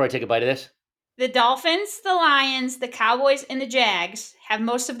time before I take a bite of this? The Dolphins, the Lions, the Cowboys, and the Jags have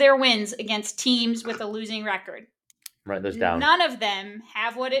most of their wins against teams with a losing record. Write those down. None of them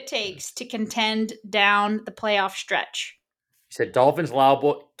have what it takes to contend down the playoff stretch. You said Dolphins,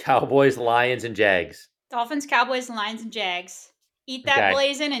 Cowboys, Lions, and Jags. Dolphins, Cowboys, Lions, and Jags. Eat that Okay.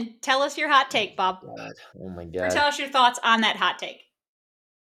 blazing and tell us your hot take, Bob. God. Oh my Or God. tell us your thoughts on that hot take.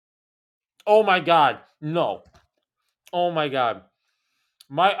 Oh my God. No. Oh my God.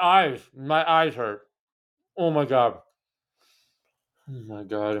 My eyes hurt. Oh my God. Oh my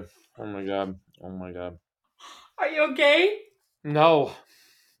God. Oh my God. Oh my God. Are you okay? No.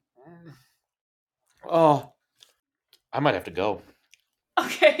 Oh, I might have to go.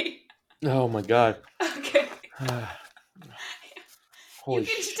 Okay. Oh my God. Okay. You Holy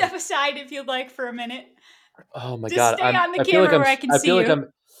can shit. step aside if you'd like for a minute. Oh my Just God. stay on the I feel like camera where I can I see feel like you. I'm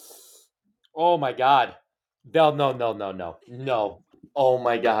Oh my God. No, no, no, no, no, no. Oh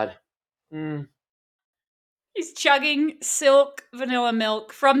my god. Mm. He's chugging silk vanilla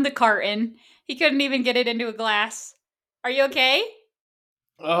milk from the carton. He couldn't even get it into a glass. Are you okay?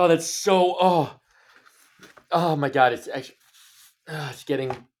 Oh, that's so. Oh my god. It's actually. It's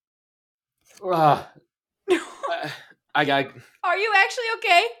getting. Uh, I got. Are you actually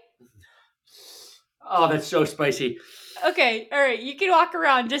okay? Oh, that's so spicy. Okay, all right. You can walk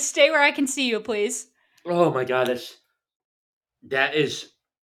around. Just stay where I can see you, please. Oh my god. That is.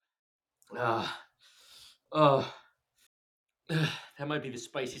 Uh, oh, that might be the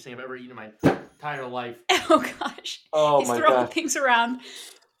spiciest thing I've ever eaten in my entire life. Oh gosh, Oh he's my throwing god. things around.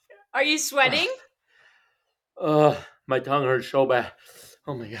 Are you sweating? My tongue hurts so bad.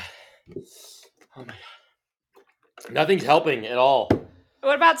 Oh my god. Oh my god. Nothing's helping at all.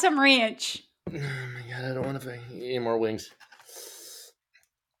 What about some ranch? Oh my god, I don't want to eat any more wings.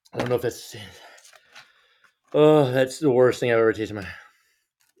 I don't know if that's. Oh, that's the worst thing I've ever tasted in my.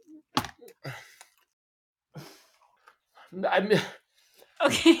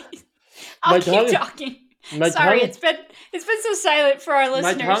 Okay, I'll My keep tongue. talking. My Sorry, tongue. it's been so silent for our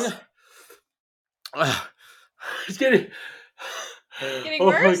My tongue. listeners. It's getting. Getting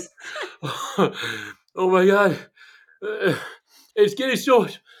Oh my. worse? Oh my god. It's getting so.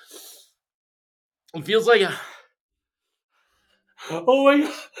 It feels like. Oh my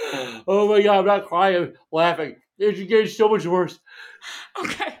god. Oh my god. I'm not crying. I'm laughing. It's getting so much worse.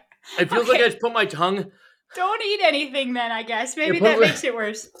 Okay. It feels like I Okay. just put my tongue. Don't eat anything then, I guess. It Maybe put that my, makes it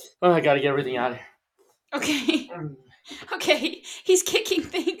worse. oh, I gotta get everything out of here. Okay. Okay. He's kicking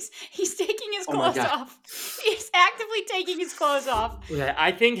things. He's taking his Oh my clothes god. off. He's actively taking his clothes off. Okay,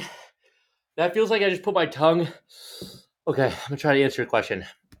 I think that feels like I just put my tongue. Okay, I'm gonna try to answer your question.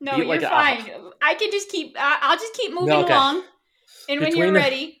 No, Be it you're like fine. I can just keep. I'll just keep no. moving Okay, along. And when you're between the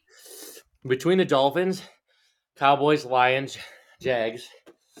ready, between the Dolphins, Cowboys, Lions, Jags.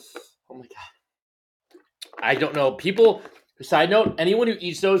 Oh my god. I don't know. People. Side note: anyone who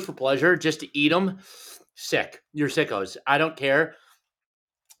eats those for pleasure, just to eat them, sick. You're sickos. I don't care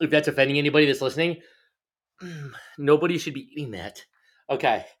if that's offending anybody that's listening. Nobody should be eating that.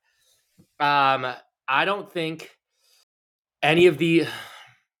 Okay. I don't think any of the.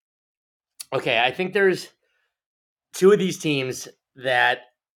 Okay, I think there's two of these teams that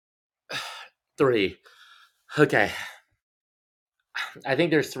three. Okay, I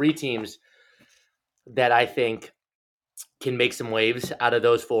think there's three teams that I think can make some waves out of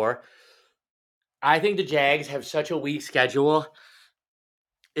those four. I think the Jags have such a weak schedule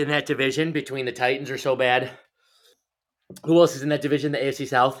in that division. Between the Titans are so bad. Who else is in that division? The AFC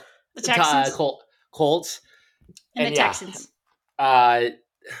South. the Texans Colts. and the And yeah, Texans. uh,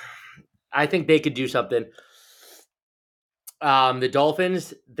 I think they could do something. The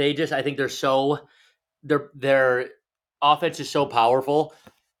Dolphins, I think their offense is so powerful.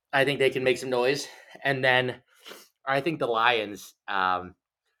 I think they can make some noise. And then I think the Lions,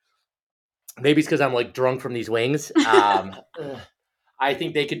 maybe it's because I'm like drunk from these wings. I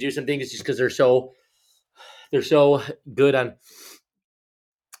think they could do some things just because they're so good on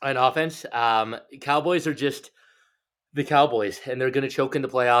offense. Cowboys are just the Cowboys, and they're going to choke in the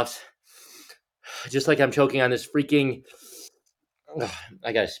playoffs, just like I'm choking on this freaking.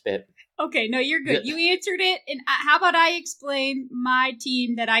 I gotta spit. Okay, no, you're good. You answered it. And how about I explain my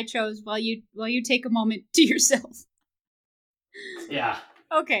team that I chose while you take a moment to yourself? Yeah.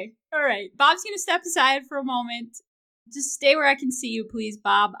 Okay, all right. Bob's gonna step aside for a moment. Just stay where I can see you, please,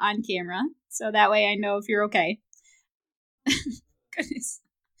 Bob, on camera, so that way I know if you're okay. Goodness.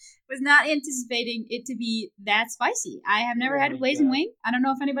 Was not anticipating it to be that spicy. I have never had a blazing wing. I don't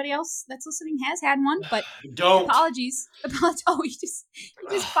know if anybody else that's listening has had one, but Don't. apologies. Oh, he just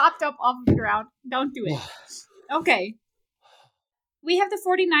popped up off of the ground. Don't do it. Okay. We have the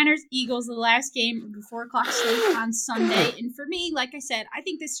 49ers Eagles, the last game of the 4 o'clock slate on Sunday. And for me, like I said, I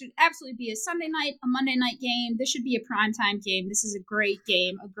think this should absolutely be a Sunday night, a Monday night game. This should be a primetime game. This is a great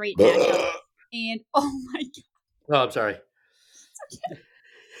game, a great matchup. And oh my God. Oh, I'm sorry.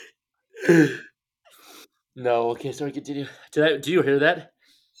 No, okay, sorry, continue. Do you hear that?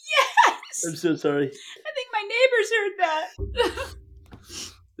 Yes! I'm so sorry. I think my neighbors heard that.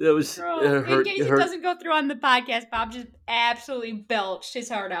 That was Girl, it in hurt. case It it hurt. doesn't go through on the podcast, Bob just absolutely belched his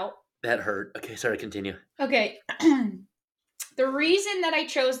heart out. That hurt. Okay, sorry, continue. Okay. The reason that I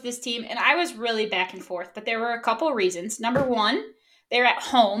chose this team, and I was really back and forth, but there were a couple reasons. Number one, they're at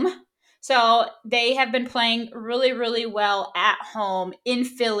home. So they have been playing really, really well at home in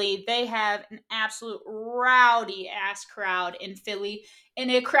Philly. They have an absolute rowdy ass crowd in Philly,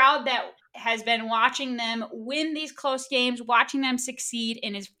 and a crowd that has been watching them win these close games, watching them succeed,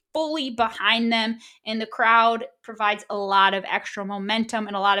 and is fully behind them, and the crowd provides a lot of extra momentum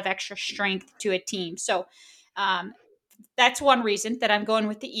and a lot of extra strength to a team. So um, that's one reason that I'm going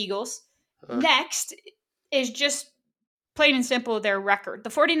with the Eagles. Next is just plain and simple their record. The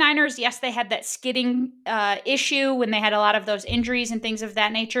 49ers, yes, they had that skidding issue when they had a lot of those injuries and things of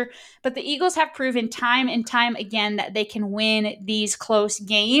that nature, but the Eagles have proven time and time again that they can win these close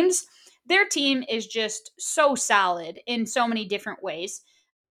games. Their team is just so solid in so many different ways.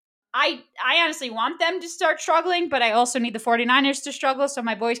 I honestly want them to start struggling, but I also need the 49ers to struggle so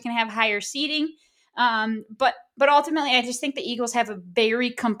my boys can have higher seeding. But ultimately, I just think the Eagles have a very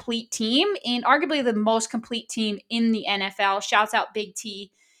complete team and arguably the most complete team in the NFL. Shouts out Big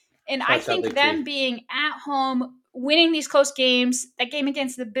T. And I Shouts out think Big T. them being at home, winning these close games, that game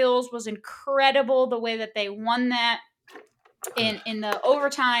against the Bills was incredible. The way that they won that in the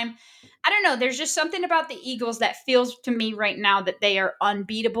overtime. I don't know. There's just something about the Eagles that feels to me right now that they are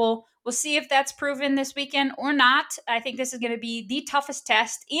unbeatable. We'll see if that's proven this weekend or not. I think this is going to be the toughest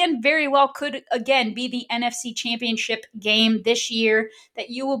test and very well could again be the NFC Championship game this year that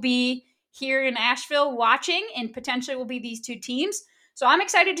you will be here in Asheville watching, and potentially will be these two teams. So I'm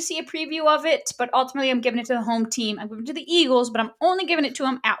excited to see a preview of it, but ultimately I'm giving it to the home team. I'm giving it to the Eagles, but I'm only giving it to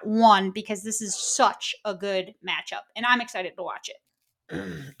them at 1 because this is such a good matchup, and I'm excited to watch it.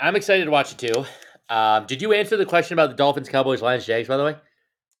 I'm excited to watch it too. Did you answer the question about the Dolphins, Cowboys, Lions, Jags, by the way?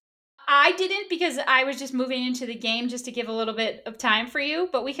 I didn't because I was just moving into the game just to give a little bit of time for you,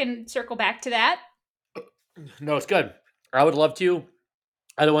 but we can circle back to that. No, it's good. I would love to.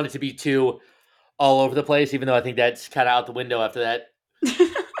 I don't want it to be too all over the place, even though I think that's kind of out the window after that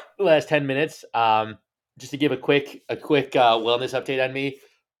last 10 minutes. Just to give a quick wellness update on me.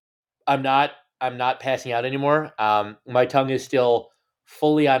 I'm not I'm not passing out anymore. My tongue is still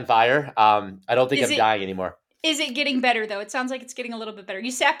fully on fire. I don't think is I'm it dying anymore. is it getting better though? It sounds like it's getting a little bit better.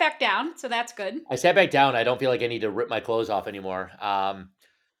 You sat back down, so that's good. I sat back down. I don't feel like I need to rip my clothes off anymore.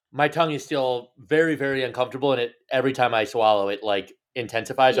 My tongue is still very, very uncomfortable, and it every time I swallow, it like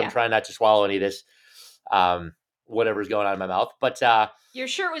intensifies. I'm Yeah. trying not to swallow any of this, um, whatever's going on in my mouth. But Your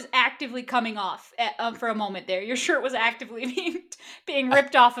shirt was actively coming off for a moment there. Your shirt was actively being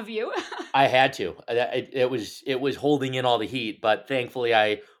ripped off of you. I had to. It was holding in all the heat, but thankfully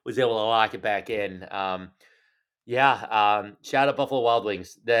I was able to lock it back in. Yeah. Shout out Buffalo Wild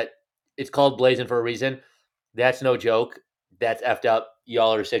Wings. That it's called Blazing for a reason. That's no joke. That's effed up.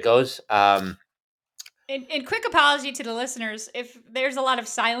 Y'all are sickos. And quick apology to the listeners if there's a lot of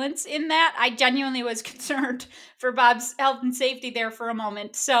silence in that. I genuinely was concerned for Bob's health and safety there for a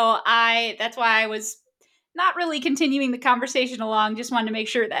moment. So that's why I was not really continuing the conversation along. Just wanted to make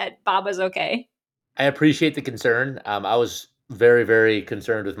sure that Bob was okay. I appreciate the concern. I was very, very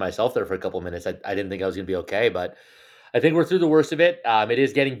concerned with myself there for a couple of minutes. I didn't think I was going to be okay, but I think we're through the worst of it. It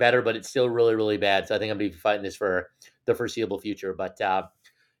is getting better, but it's still really, really bad. So I think I'm going to be fighting this for the foreseeable future. But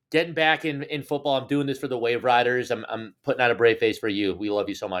getting back in football, I'm doing this for the Wave Riders. I'm putting on a brave face for you. We love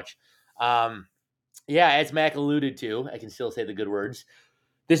you so much. Um, yeah, as Mac alluded to, I can still say the good words.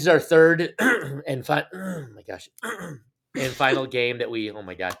 This is our third and oh my gosh, and final game that we. Oh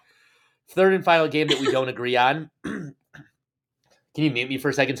my god, third and final game that we don't agree on. Can you mute me for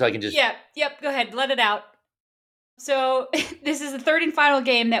a second so I can just? Yeah, yep, go ahead, let it out. So, this is the third and final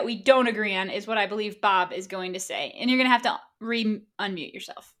game that we don't agree on, is what I believe Bob is going to say. And you're going to have to unmute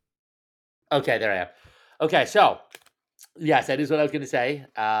yourself. Okay, there I am. Okay, so yes, that is what I was going to say.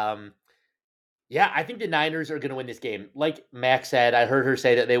 Yeah, I think the Niners are going to win this game. Like Max said, I heard her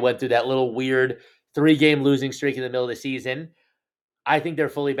say that they went through that little weird 3-game losing streak in the middle of the season. I think they're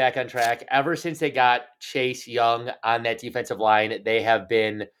fully back on track. Ever since they got Chase Young on that defensive line, they have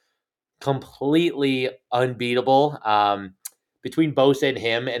been completely unbeatable. Between Bosa and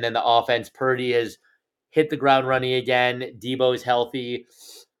him, and then the offense, Purdy has hit the ground running again. Debo's healthy.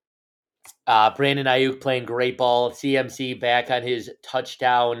 Brandon Ayuk playing great ball. CMC back on his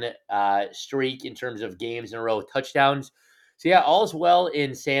touchdown streak in terms of games in a row with touchdowns. So yeah, all's well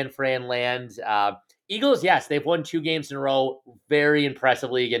in San Fran land. Eagles, yes, they've won 2 games in a row very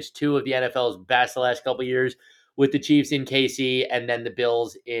impressively against 2 of the NFL's best the last couple of years, with the Chiefs in KC and then the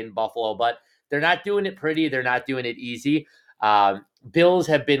Bills in Buffalo. But they're not doing it pretty. They're not doing it easy. Bills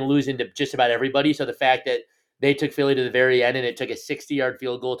have been losing to just about everybody. So the fact that they took Philly to the very end, and it took a 60-yard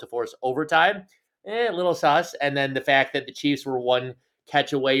field goal to force overtime, a little sus. And then the fact that the Chiefs were 1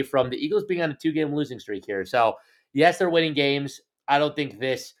 catch away from the Eagles being on a 2-game losing streak here. So, yes, they're winning games. I don't think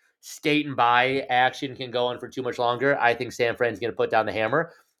this skate and buy action can go on for too much longer. I think San Fran's going to put down the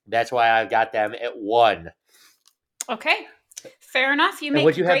hammer. That's why I've got them at 1. Okay, fair enough. You And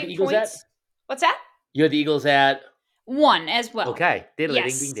what do make you have the great Eagles at? points. What's that? You had the Eagles at? 1 as well. Okay. Diddly ding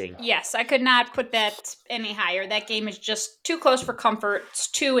Yes. ding ding. Yes. I could not put that any higher. That game is just too close for comfort. It's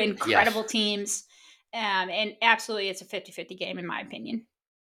two Yes. incredible teams. And absolutely, it's a 50-50 game, in my opinion.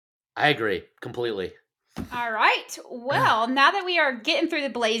 I agree completely. All right. Well, now that we are getting through the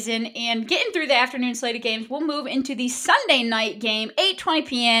blazing and getting through the afternoon slate of games, we'll move into the Sunday night game, 8:20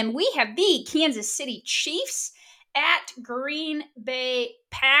 p.m. We have the Kansas City Chiefs at Green Bay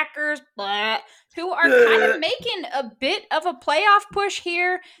Packers, who are kind of making a bit of a playoff push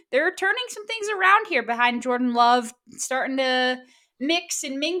here. They're turning some things around here behind Jordan Love, starting to mix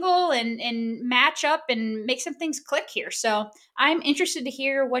and mingle and match up and make some things click here. So I'm interested to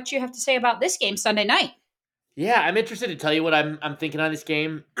hear what you have to say about this game Sunday night. Yeah, I'm interested to tell you what I'm thinking on this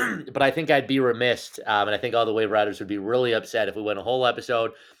game, but I think I'd be remiss, and I think all the wave riders would be really upset if we went a whole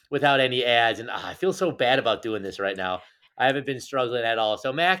episode without any ads. And I feel so bad about doing this right now. I haven't been struggling at all.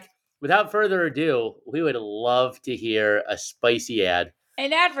 So, Mac, without further ado, we would love to hear a spicy ad.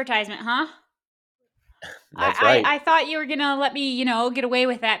 An advertisement, huh? That's right. I thought you were gonna let me, get away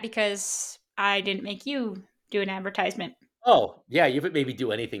with that because I didn't make you do an advertisement. Oh, yeah, you haven't made me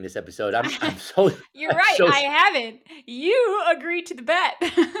do anything this episode. I'm so You're I'm right, so I haven't. You agreed to the bet.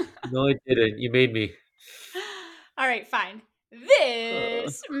 no, I didn't. You made me. All right, fine. Uh,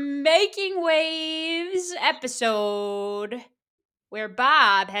 This Making Waves episode where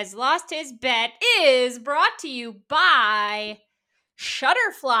Bob has lost his bet is brought to you by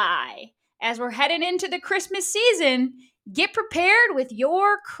Shutterfly. As we're heading into the Christmas season, get prepared with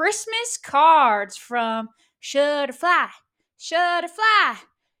your Christmas cards from Shutterfly. Shutterfly.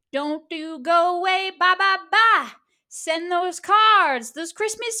 Don't you go away, bye bye bye. Send those cards, those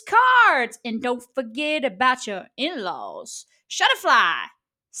Christmas cards, and don't forget about your in laws. Shutterfly.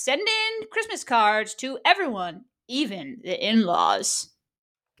 Send in Christmas cards to everyone, even the in laws.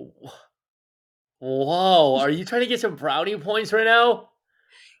 Whoa, are you trying to get some brownie points right now?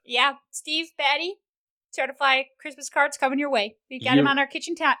 Yeah, Steve, Patty, certified Christmas cards coming your way. We got them You on our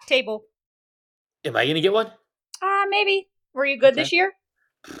kitchen table. am I gonna get one? Maybe. Were you good Okay. this year?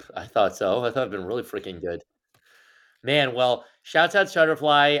 I thought so. I thought I've been really freaking good. Man, well, shouts out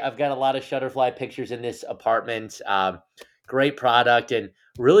Shutterfly. I've got a lot of Shutterfly pictures in this apartment. Great product and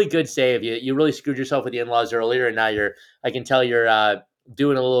really good save. You really screwed yourself with the in-laws earlier, and now I can tell you're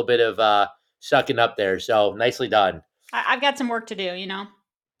doing a little bit of sucking up there. So nicely done. I've got some work to do.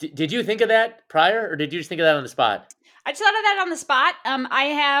 Did you think of that prior, or did you just think of that on the spot? I just thought of that on the spot. I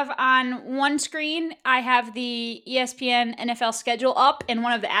have on one screen, I have the ESPN NFL schedule up, and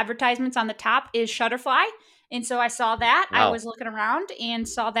one of the advertisements on the top is Shutterfly. And so I saw that. I Wow. was looking around and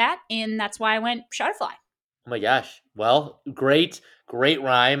saw that, and that's why I went Shutterfly. Oh my gosh. Well, great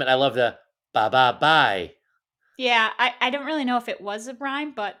rhyme, and I love the ba bye. Yeah, I don't really know if it was a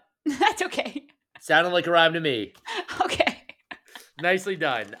rhyme, but that's okay. Sounded like a rhyme to me. Okay. Nicely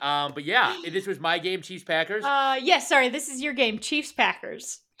done. But yeah, this was my game, Chiefs Packers. Yes, sorry, this is your game, Chiefs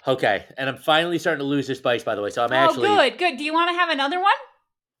Packers. Okay, and I'm finally starting to lose this spice, by the way. So I'm Oh, actually good. Do you want to have another one?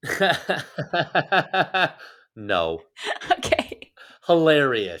 no, Okay.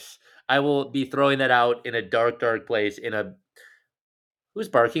 hilarious. I will be throwing that out in a dark place. Who's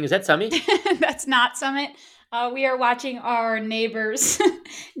barking? Is that Summy? That's not Summit. We are watching our neighbor's Oh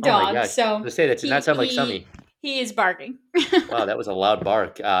my dog, gosh! so To say that did not sound like Summy. he is barking. Wow, that was a loud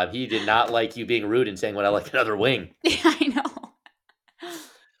bark. He did not like you being rude and saying, "Would I like another wing?" Yeah, I know.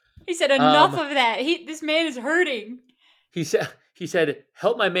 He said, "Enough Um, of that. This man is hurting. he said,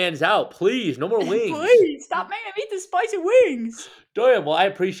 "Help my man's out, please. No more wings." Please stop making him eat the spicy wings." Damn. Well, I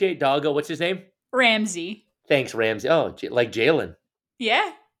appreciate Doggo. What's his name? Ramsey. Thanks, Ramsey. Oh, like Jalen.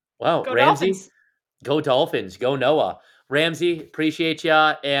 Yeah. Wow, Go Ramsey. Dolphins. Go Dolphins. Go Noah. Ramsey, appreciate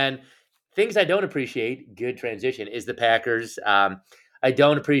ya. And things I don't appreciate, good transition, is the Packers. I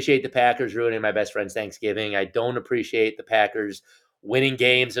don't appreciate the Packers ruining my best friend's Thanksgiving. I don't appreciate the Packers winning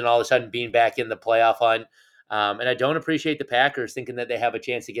games and all of a sudden being back in the playoff hunt. And I don't appreciate the Packers thinking that they have a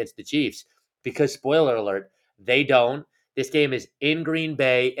chance against the Chiefs because, spoiler alert, they don't. This game is in Green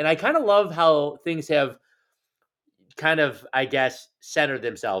Bay. And I kind of love how things have kind of, I guess, centered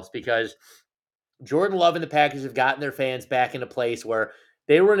themselves because Jordan Love and the Packers have gotten their fans back in a place where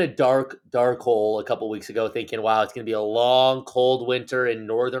they were in a dark hole a couple weeks ago thinking, wow, it's going to be a long, cold winter in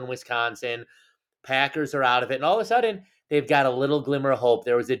northern Wisconsin. Packers are out of it. And all of a sudden, they've got a little glimmer of hope.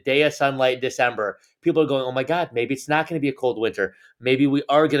 There was a day of sunlight in December. People are going, oh my God, maybe it's not going to be a cold winter. Maybe we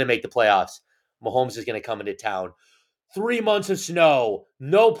are going to make the playoffs. Mahomes is going to come into town. 3 months of snow,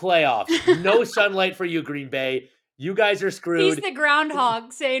 no playoffs, no sunlight for you, Green Bay. You guys are He's screwed. the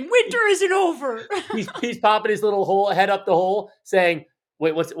groundhog saying, "Winter isn't over." He's popping his little head up the hole, saying,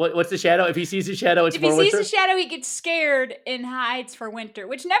 Wait, what's the shadow? If he sees the shadow, it's If he more sees a winter. shadow, he gets scared and hides for winter,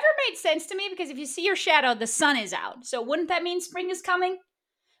 which never made sense to me because if you see your shadow, the sun is out. So wouldn't that mean spring is coming?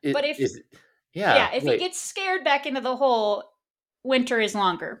 But It if is. Yeah. yeah, if he Wait. gets scared back into the hole, winter is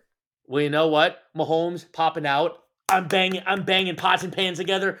longer. Well, you know what? Mahomes popping out. I'm banging pots and pans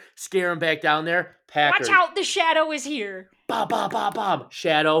together. Scare him back down there. Watch Packers. out, the shadow is here. Bob, bob, bob, bob.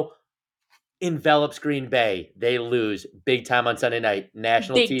 Shadow envelops Green Bay. They lose big time on Sunday night,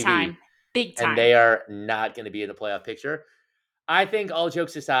 national Big TV, time. Big and time. they are not going to be in the playoff picture. I think all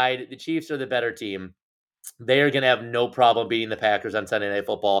jokes aside, the Chiefs are the better team. They are going to have no problem beating the Packers on Sunday Night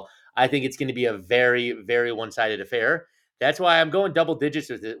Football. I think it's going to be a very, very one-sided affair. That's why I'm going double digits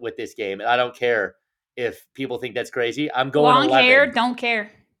with this game, and I don't care if people think that's crazy. I'm going Long hair, 11. don't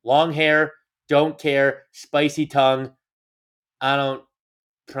care. Long hair, don't care. Spicy tongue, I don't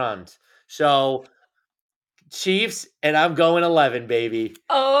front. So Chiefs, and I'm going 11, baby.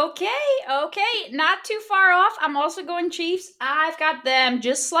 Okay. Not too far off. I'm also going Chiefs. I've got them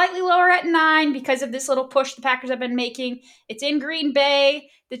just slightly lower at 9 because of this little push the Packers have been making. It's in Green Bay.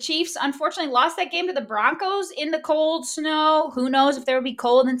 The Chiefs unfortunately lost that game to the Broncos in the cold snow. Who knows if there will be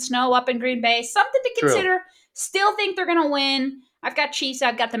cold and snow up in Green Bay? Something to True. consider. Still think they're going to win. I've got Chiefs.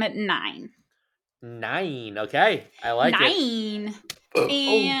 I've got them at 9. 9. Okay. I like it. 9. Oh,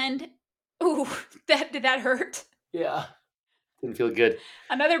 And ooh, did that hurt? yeah. Didn't feel good.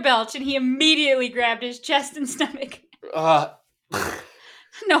 Another belch, and he immediately grabbed his chest and stomach. Uh,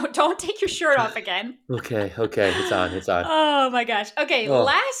 No, don't take your shirt off again. okay. It's on. Oh my gosh. Okay, Oh,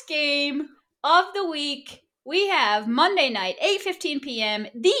 last game of the week. We have Monday night, 8:15 p.m.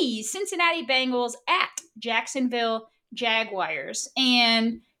 The Cincinnati Bengals at Jacksonville Jaguars.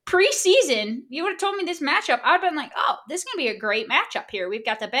 And preseason, you would have told me this matchup, I would have been like, oh, this is going to be a great matchup here. We've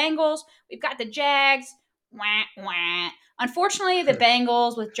got the Bengals, we've got the Jags. Wah, wah. Unfortunately, the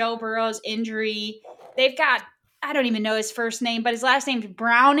Bengals with Joe Burrow's injury, they've got, I don't even know his first name, but his last name's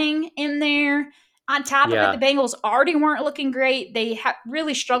Browning in there. On top of it, the yeah. Bengals already weren't looking great. They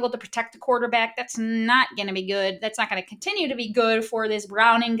really struggled to protect the quarterback. That's not going to be good. That's not going to continue to be good for this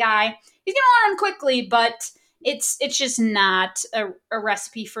Browning guy. He's going to learn quickly, but it's just not a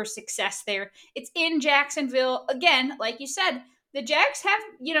recipe for success there. It's in Jacksonville. Again, like you said, the Jags have,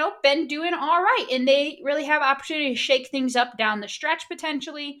 been doing all right, and they really have opportunity to shake things up down the stretch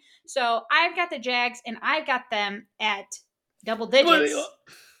potentially. So I've got the Jags, and I've got them at double digits.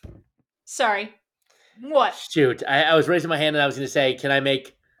 Sorry. What? Shoot. I was raising my hand and I was going to say, can I make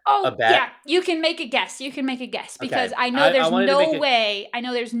a Oh, bet? yeah. You can make a guess. You can make a guess because Okay. I know I there's wanted to make no a. way. I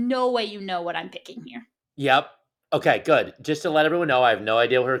know there's no way you know what I'm picking here. Yep. Okay, good. Just to let everyone know, I have no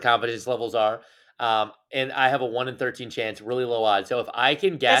idea what her confidence levels are. And I have a 1 in 13 chance, really low odds. So if I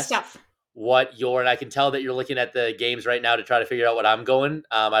can That's guess tough. and I can tell that you're looking at the games right now to try to figure out what I'm going,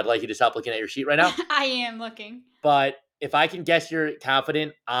 I'd like you to stop looking at your sheet right now. I am looking. But if I can guess you're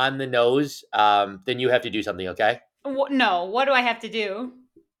confident on the nose, then you have to do something, okay? No, what do I have to do?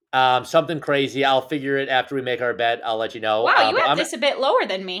 Something crazy. I'll figure it after we make our bet. I'll let you know. Wow, you But have this a bit lower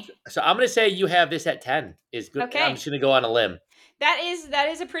than me. I'm gonna say you have this at 10. Is good. I'm Okay. just gonna go on a limb. That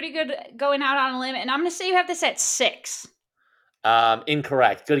is a pretty good going out on a limb, and I'm gonna say you have this at 6.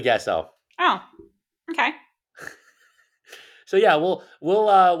 Incorrect. Good guess though. Oh, okay. So yeah,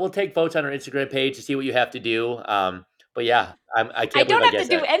 we'll take votes on our Instagram page to see what you have to do. But yeah, I I can't believe don't I have to guessed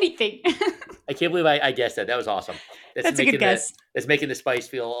do that. anything. I can't believe I guessed that. That was awesome. That's That's a good making the guess. that's making the spice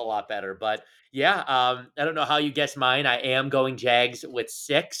feel a lot better. But yeah, I don't know how you guessed mine. I am going Jags with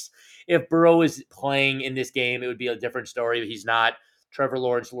 6. If Burrow is playing in this game, it would be a different story. But he's not. Trevor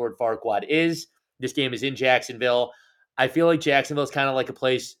Lawrence, Lord Farquaad is. This game is in Jacksonville. I feel like Jacksonville is kind of like a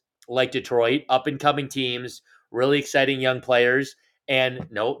place like Detroit, up and coming teams, really exciting young players. And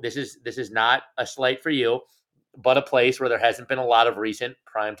no, this is not a slight for you, but a place where there hasn't been a lot of recent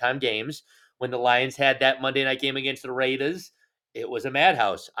primetime games. When the Lions had that Monday night game against the Raiders, it was a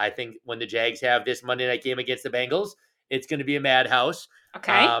madhouse. I think when the Jags have this Monday night game against the Bengals, it's going to be a madhouse.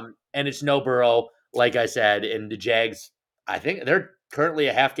 Okay. And it's no Burrow, like I said. And the Jags, I think they're currently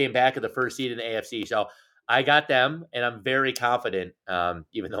a half game back of the first seed in the AFC. So I got them, and I'm very confident,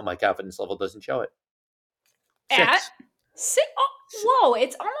 even though my confidence level doesn't show it. At 6. 6. Oh, whoa!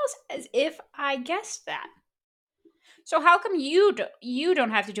 It's almost as if I guessed that. So how come you don't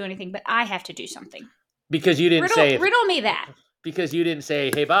have to do anything, but I have to do something? Because you didn't Riddle say if, riddle me that. because you didn't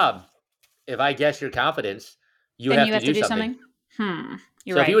say, "Hey Bob, if I guess your confidence, you Then have you to have to do do something." something.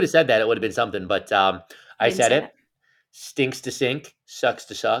 You're So if you right. would have said that, it would have been something. But I I didn't said say it. that. Stinks to sink, sucks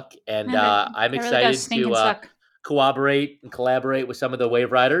to suck, and No, that I'm that really does excited stink to and suck. cooperate and collaborate with some of the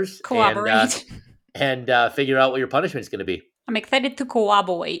wave riders Cooperate. and figure out what your punishment is going to be. I'm excited to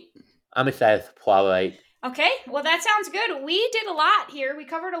cooperate. I'm excited to play. Okay, well, that sounds good. We did a lot here. We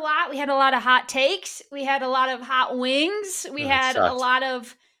covered a lot. We had a lot of hot takes. We had a lot of hot wings. We Oh, it had a sucked. lot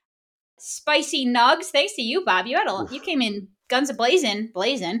of spicy nugs. Thanks to you, Bob. You Oof. came in guns a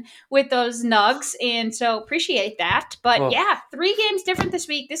blazing with those nugs, and so appreciate that. But Oh, yeah, 3 games different this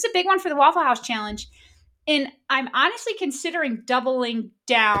week. This is a big one for the Waffle House Challenge, and I'm honestly considering doubling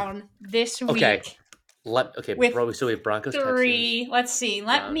down this okay. week Okay, with bro. So we have Broncos, Texans, 3. Let's see.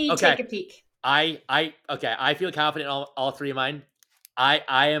 Let me Okay. take a peek. Okay. I feel confident in all three of mine. I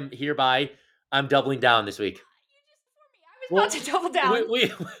am hereby. I'm doubling down this week. I was about Well, to double down,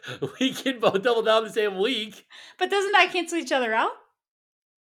 we we can both double down the same week. but doesn't that cancel each other out?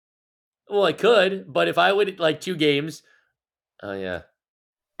 Well, I could, but if I would like 2 games, oh yeah.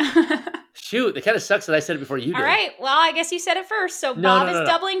 Shoot, it kind of sucks that I said it before you All did. right. Well, I guess you said it first. So No, Bob no, is no, no,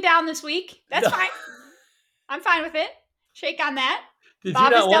 doubling down this week. That's no. fine. I'm fine with it. Shake on that. Did you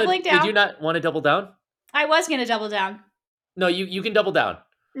Bob is not want to? doubling Did down. you not want to double down? I was going to double down. No, you can double down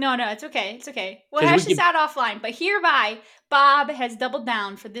No, it's okay. It's okay. We'll because we hash this can. out offline. But hereby, Bob has doubled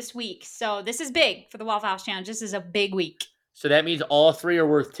down for this week. So this is big for the Waffle House Challenge. This is a big week. So that means all three are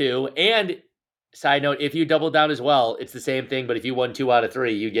worth 2. And side note, if you double down as well, it's the same thing. But if you won 2 out of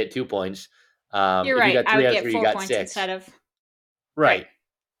 3, you get 2 points. You're If you right. got I three would out of get three, you 4 got points 6. instead of. Right.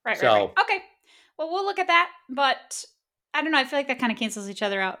 Right. So Okay. Well, we'll look at that. But I don't know. I feel like that kind of cancels each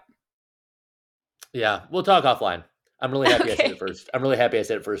other out. yeah, we'll talk offline. I'm really happy I said it Okay. first. I'm really happy I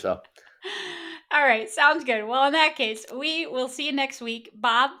said it first, though. All right, sounds good. Well, in that case, we will see you next week.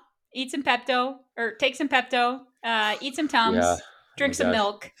 Bob, eat some Pepto or take some Pepto, eat some Yeah. Tums, Oh my drink some gosh.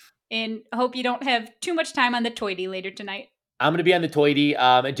 milk, and hope you don't have too much time on the toity later tonight. I'm gonna be on the Toity.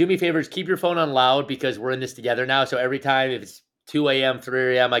 And do me favors, keep your phone on loud because we're in this together now. So every time if it's 2 a.m.,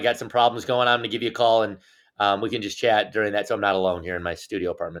 3 a.m., I got some problems going on, I'm gonna give you a call and we can just chat during that. So I'm not alone here in my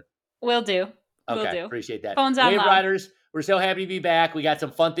studio apartment. Will do. Will Okay, do. appreciate that. Phone's on Wave loud. Riders, we're so happy to be back. We got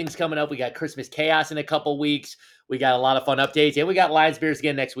some fun things coming up. We got Christmas Chaos in a couple weeks. We got a lot of fun updates, and we got Lions Bears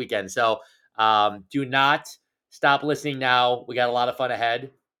again next weekend. So do not stop listening now. We got a lot of fun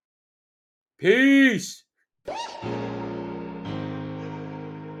ahead. Peace.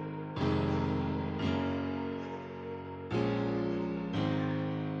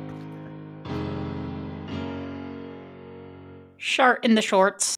 Shart in the shorts.